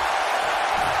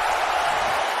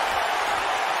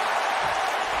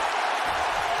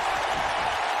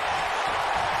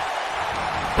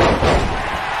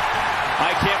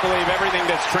 I can't believe everything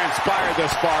that's transpired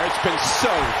thus far. It's been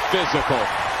so physical.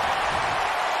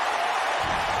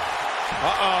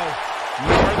 Uh-oh.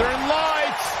 Northern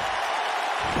Lights.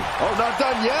 Oh, not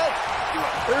done yet.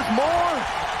 There's more.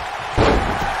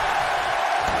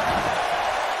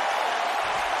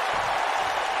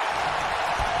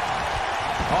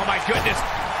 Oh, my goodness.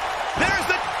 There's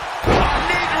the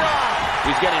knee drop.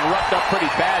 He's getting roughed up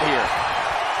pretty bad here.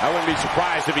 I wouldn't be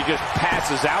surprised if he just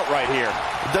passes out right here.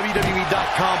 The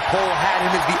WWE.com poll had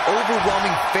him as the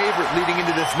overwhelming favorite leading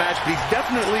into this match, but he's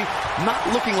definitely not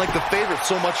looking like the favorite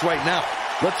so much right now.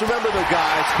 Let's remember, though,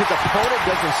 guys, his opponent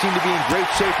doesn't seem to be in great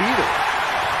shape either.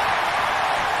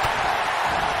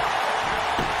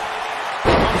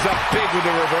 Comes up big with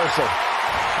the reversal.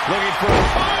 Looking for a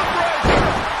bone breaker.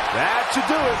 That should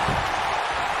do it.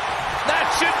 That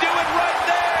should do it right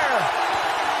there.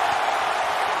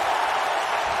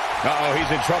 Uh-oh, he's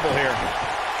in trouble here.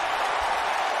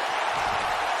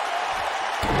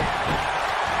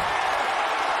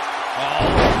 Oh,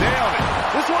 nailed it.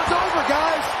 This one's over,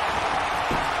 guys.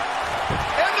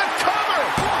 And the cover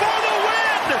for the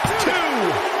win. 2,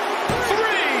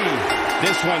 3.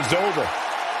 This one's over.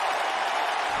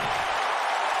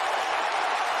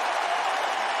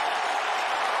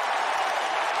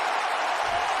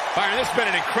 Byron, this has been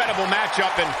an incredible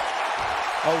matchup and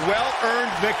a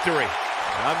well-earned victory.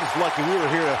 I'm just lucky we were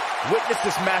here to witness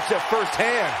this matchup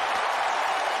firsthand.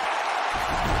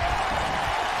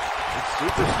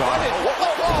 Superstar.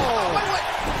 Whoa. Wait.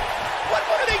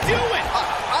 What are they doing?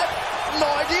 I have no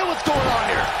idea what's going on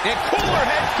here. And cooler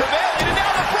heads prevailing, and now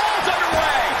the brawl's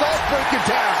underway. It's all breaking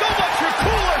down. So much for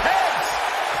cooler heads.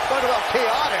 Talk about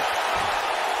chaotic.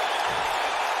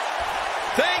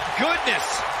 Thank goodness.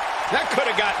 That could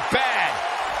have got bad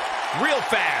real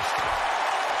fast.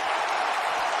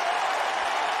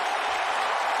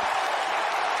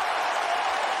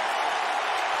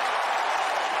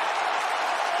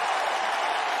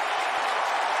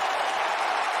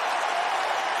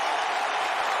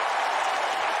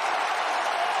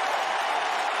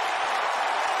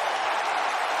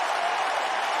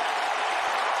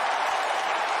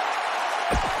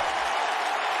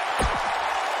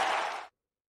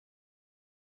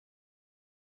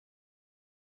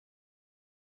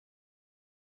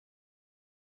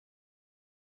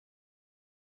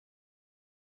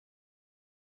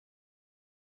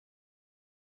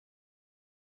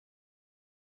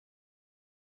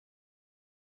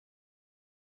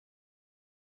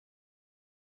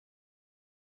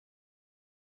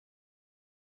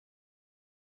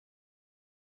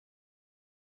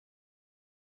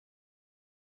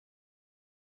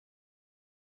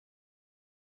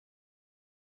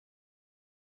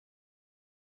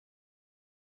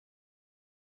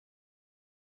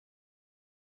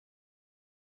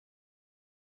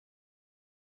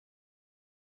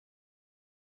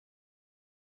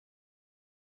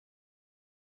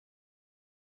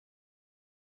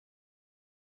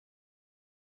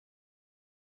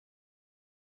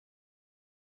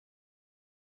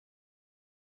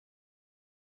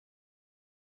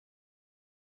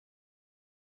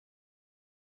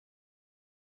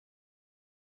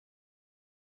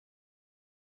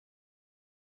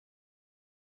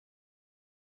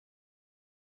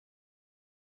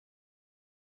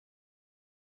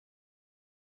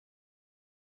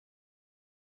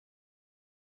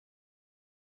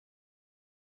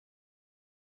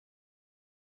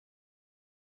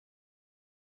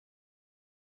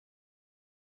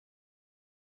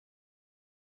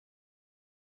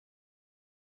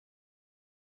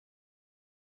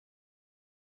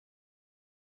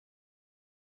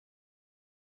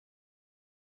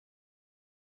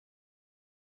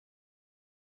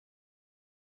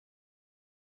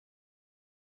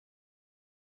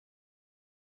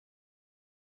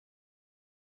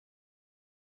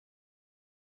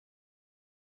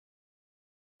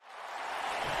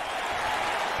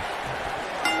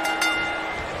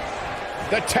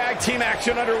 The tag team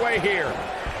action underway here.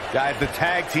 Guys, the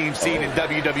tag team scene in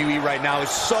WWE right now is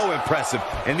so impressive,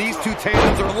 and these two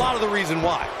tandems are a lot of the reason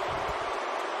why.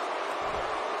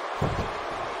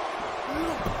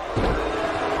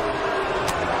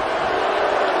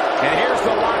 And here's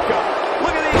the lockup.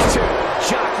 Look at these two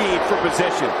jockeying for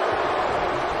position.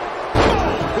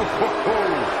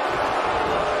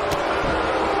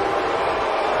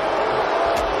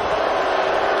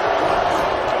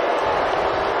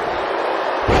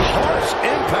 Harsh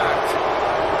impact.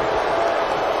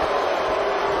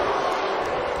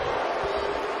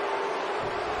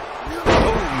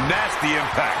 Oh, nasty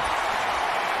impact.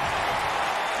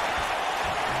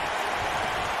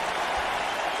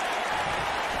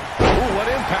 Ooh, what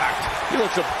impact. He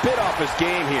looks a bit off his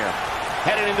game here.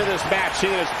 Headed into this match,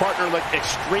 seeing his partner look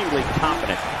extremely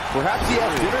confident. Perhaps he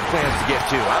has dinner plans to get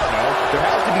to. I don't know. There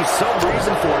has to be some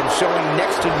reason for him showing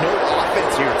next to no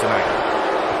offense here tonight.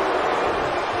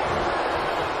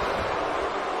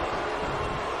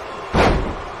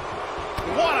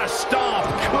 What a stomp.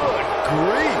 Good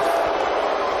grief.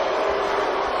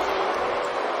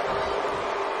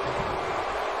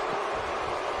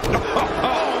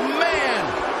 Oh, man.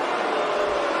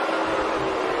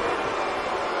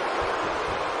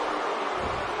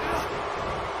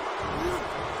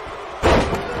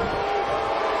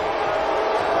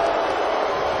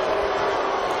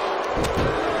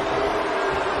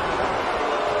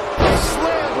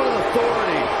 Slammed with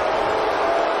authority.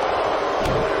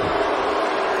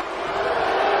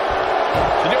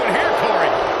 What you doing here,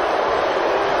 Corey?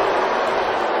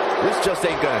 This just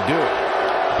ain't gonna do it.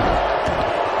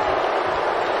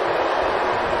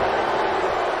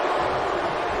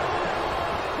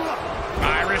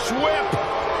 Irish whip.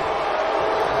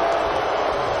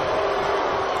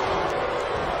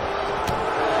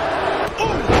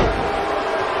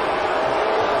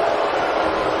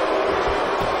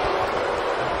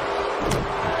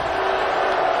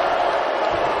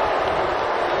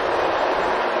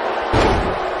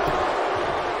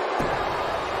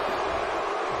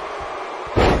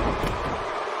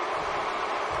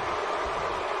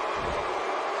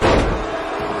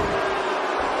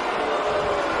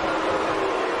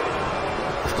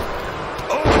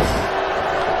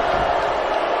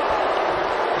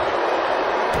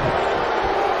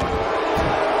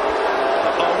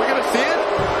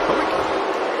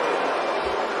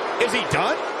 Is he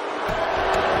done?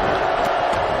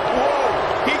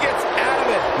 Whoa, he gets out of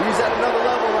it. He's at another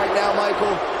level right now,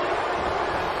 Michael.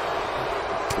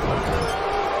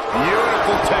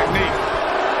 Beautiful technique.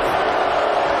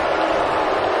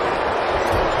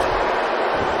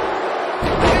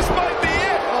 This might be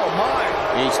it. Oh, my.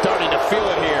 He's starting to feel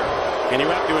it here. And you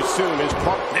have to assume his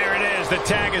partner. There it is. The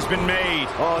tag has been made.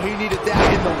 Oh, he needed that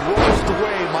in the worst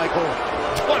way, Michael.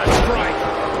 What a strike.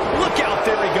 Look out.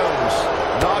 There he goes.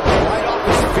 Knocked right off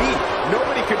his feet.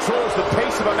 Nobody controls the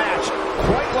pace of a match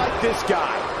quite like this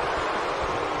guy.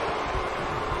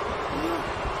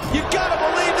 You gotta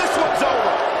believe this one's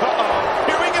over. Uh-oh.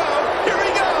 Here we go. Here we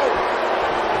go.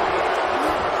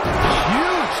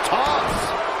 Huge toss.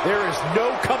 There is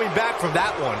no coming back from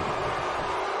that one.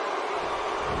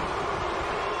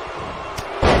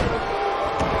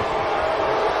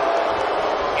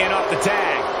 In off the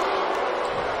tag.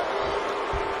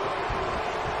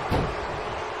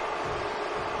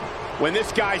 When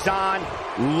this guy's on,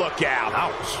 look out.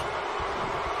 Ouch.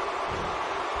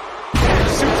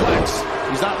 Suplex.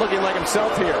 He's not looking like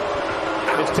himself here.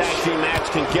 This tag team match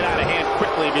can get out of hand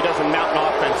quickly if he doesn't mount an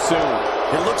offense soon.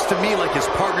 It looks to me like his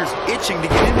partner's itching to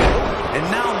get into it, and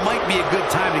now might be a good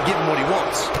time to give him what he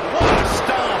wants. What a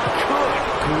stomp. Good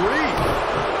grief.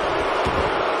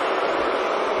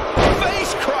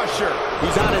 Face crusher.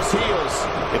 He's on his heels.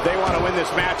 If they want to win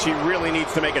this match, he really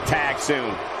needs to make a tag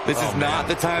soon. This is not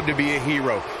the time to be a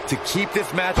hero. To keep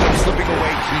this match from slipping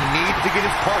away, he needs to get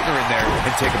his partner in there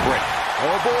and take a break.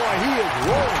 Oh, boy, he is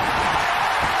rolling.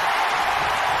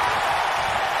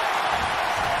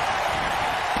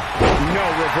 No,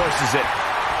 reverses it.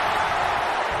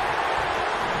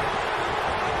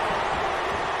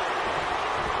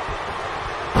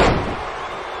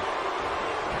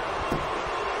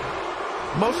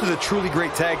 Most of the truly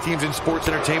great tag teams in sports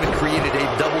entertainment created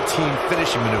a double-team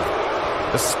finishing maneuver.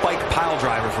 The spike pile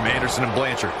driver from Anderson and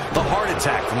Blanchard. The heart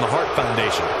attack from the Hart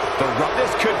Foundation.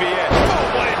 This could be it.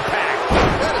 Oh, what impact.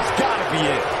 That has got to be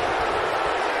it.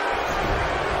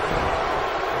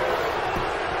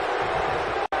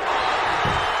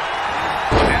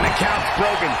 And the count's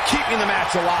broken, keeping the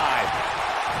match alive.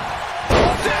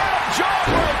 Down,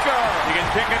 jawbreaker. You can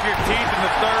pick up your teeth in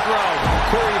the third row.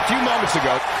 Corey, a few moments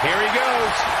ago. Here he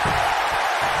goes.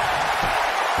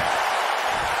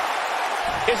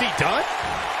 Is he done?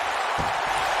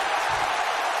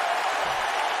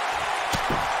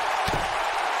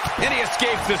 And he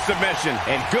escapes the submission.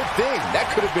 And good thing.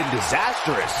 That could have been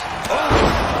disastrous. Oh.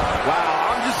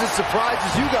 Wow, I'm just as surprised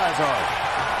as you guys are.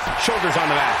 Shoulders on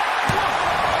the mat.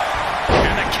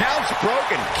 And the count's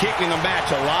broken, keeping the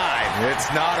match alive. It's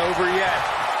not over yet.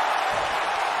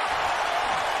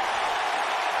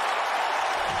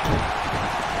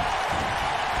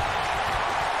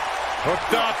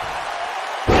 Hooked up.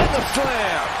 And the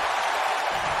slam.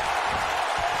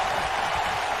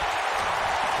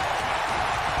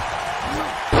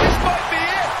 This might be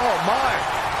it. Oh, my.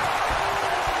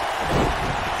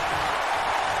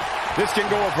 This can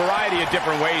go a variety of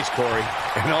different ways, Corey.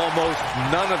 And almost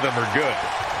none of them are good.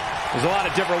 There's a lot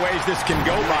of different ways this can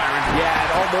go, Byron. Yeah,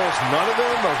 and almost none of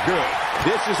them are good.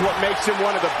 This is what makes him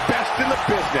one of the best in the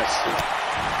business.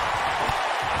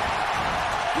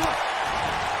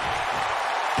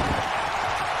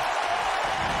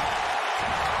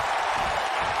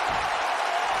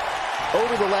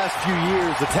 Over the last few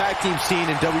years, the tag team scene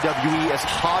in WWE is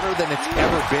hotter than it's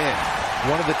ever been.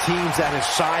 One of the teams that has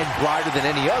shined brighter than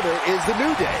any other is the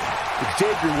New Day.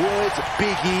 Xavier Woods,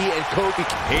 Big E, and Kofi.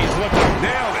 He's looking,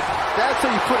 nailed it. That's how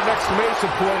you put an exclamation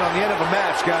point on the end of a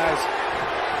match, guys.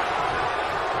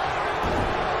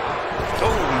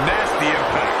 Oh, nasty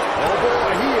impact. Oh,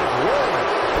 boy, he is rolling.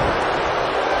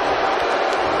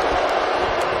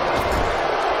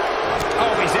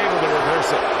 Oh, he's able to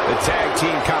reverse it. The tag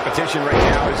team competition right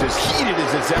now is as heated as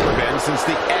it's ever been since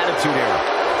the Attitude Era.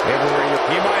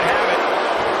 He might have it.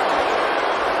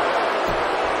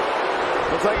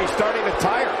 Looks like he's starting to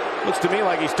tire. Looks to me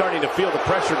like he's starting to feel the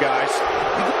pressure, guys.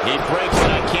 He breaks it.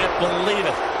 I can't believe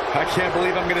it. I can't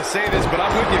believe I'm going to say this, but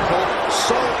I'm with you, Cole.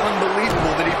 So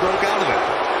unbelievable that he broke out of it.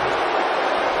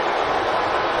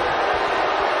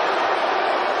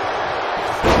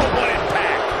 Oh, what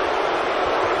impact.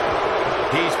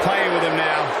 He's playing with him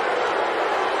now.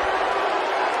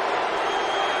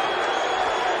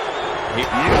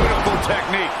 Beautiful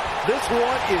technique. This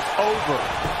one is over.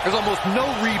 There's almost no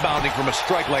rebounding from a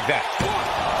strike like that.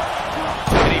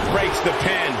 And he breaks the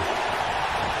pin.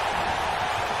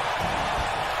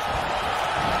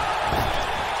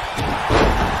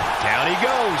 Down he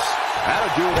goes.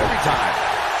 That'll do it every time.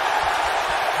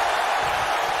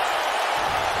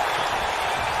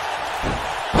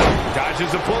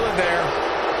 Dodges a bullet there.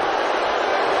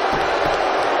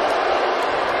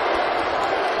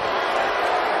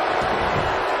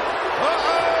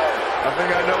 I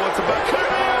think I know what's about to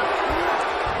happen.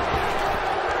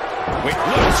 Wait,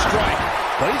 what a strike.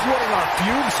 But he's running on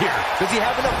fumes here. Does he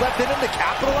have enough left in him to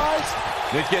capitalize?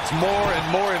 It gets more and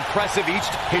more impressive each.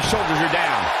 His shoulders are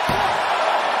down.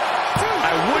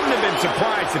 I wouldn't have been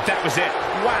surprised if that was it.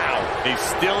 Wow. He's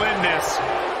still in this.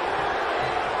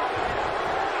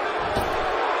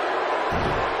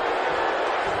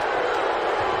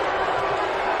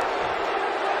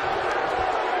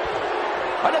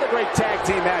 Another great tag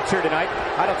team match here tonight.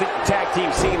 I don't think the tag team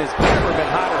scene has ever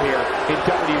been hotter here in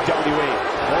WWE.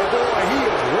 Oh, boy, he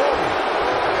is rolling.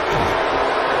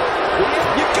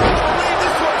 You can't believe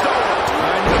this one's over.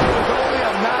 I knew it was only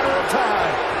a matter of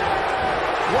time.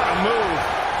 What a move.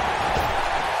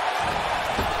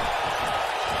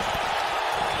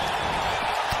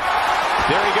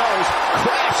 There he goes,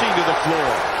 crashing to the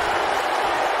floor.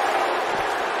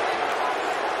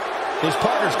 His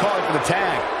partner's calling for the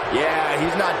tag. Yeah,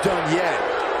 he's not done yet.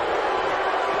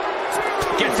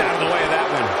 Gets out of the way of that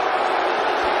one.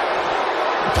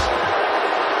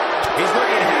 He's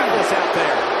looking helpless out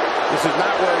there. This is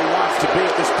not where he wants to be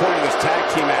at this point in his tag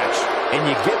team match. And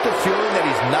you get the feeling that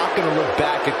he's not going to look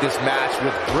back at this match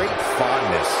with great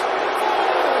fondness.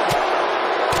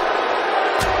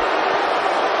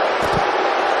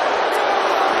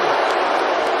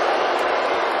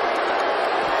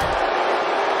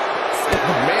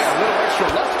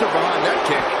 Luster behind that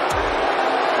kick.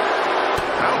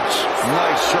 Ouch.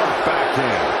 Nice sharp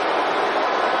backhand.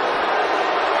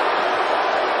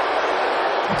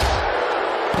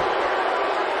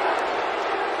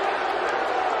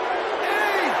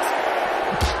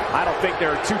 I don't think there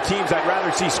are two teams I'd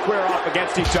rather see square off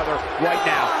against each other right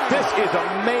now. This is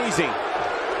amazing.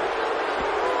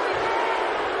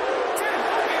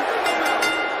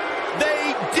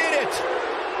 They did it.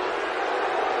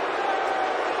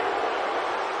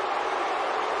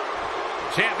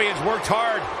 Champions worked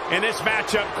hard in this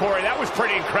matchup, Corey. That was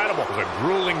pretty incredible. It was a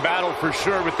grueling battle for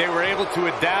sure, but they were able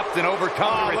to adapt and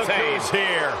overcome and Look retain. who's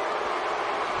here.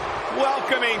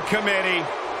 Welcoming committee.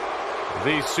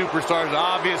 These superstars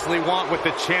obviously want what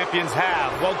the champions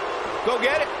have. Well, go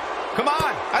get it. Come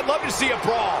on. I'd love to see a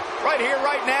brawl right here,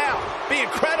 right now. Be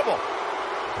incredible.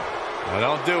 Now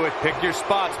don't do it. Pick your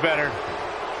spots better.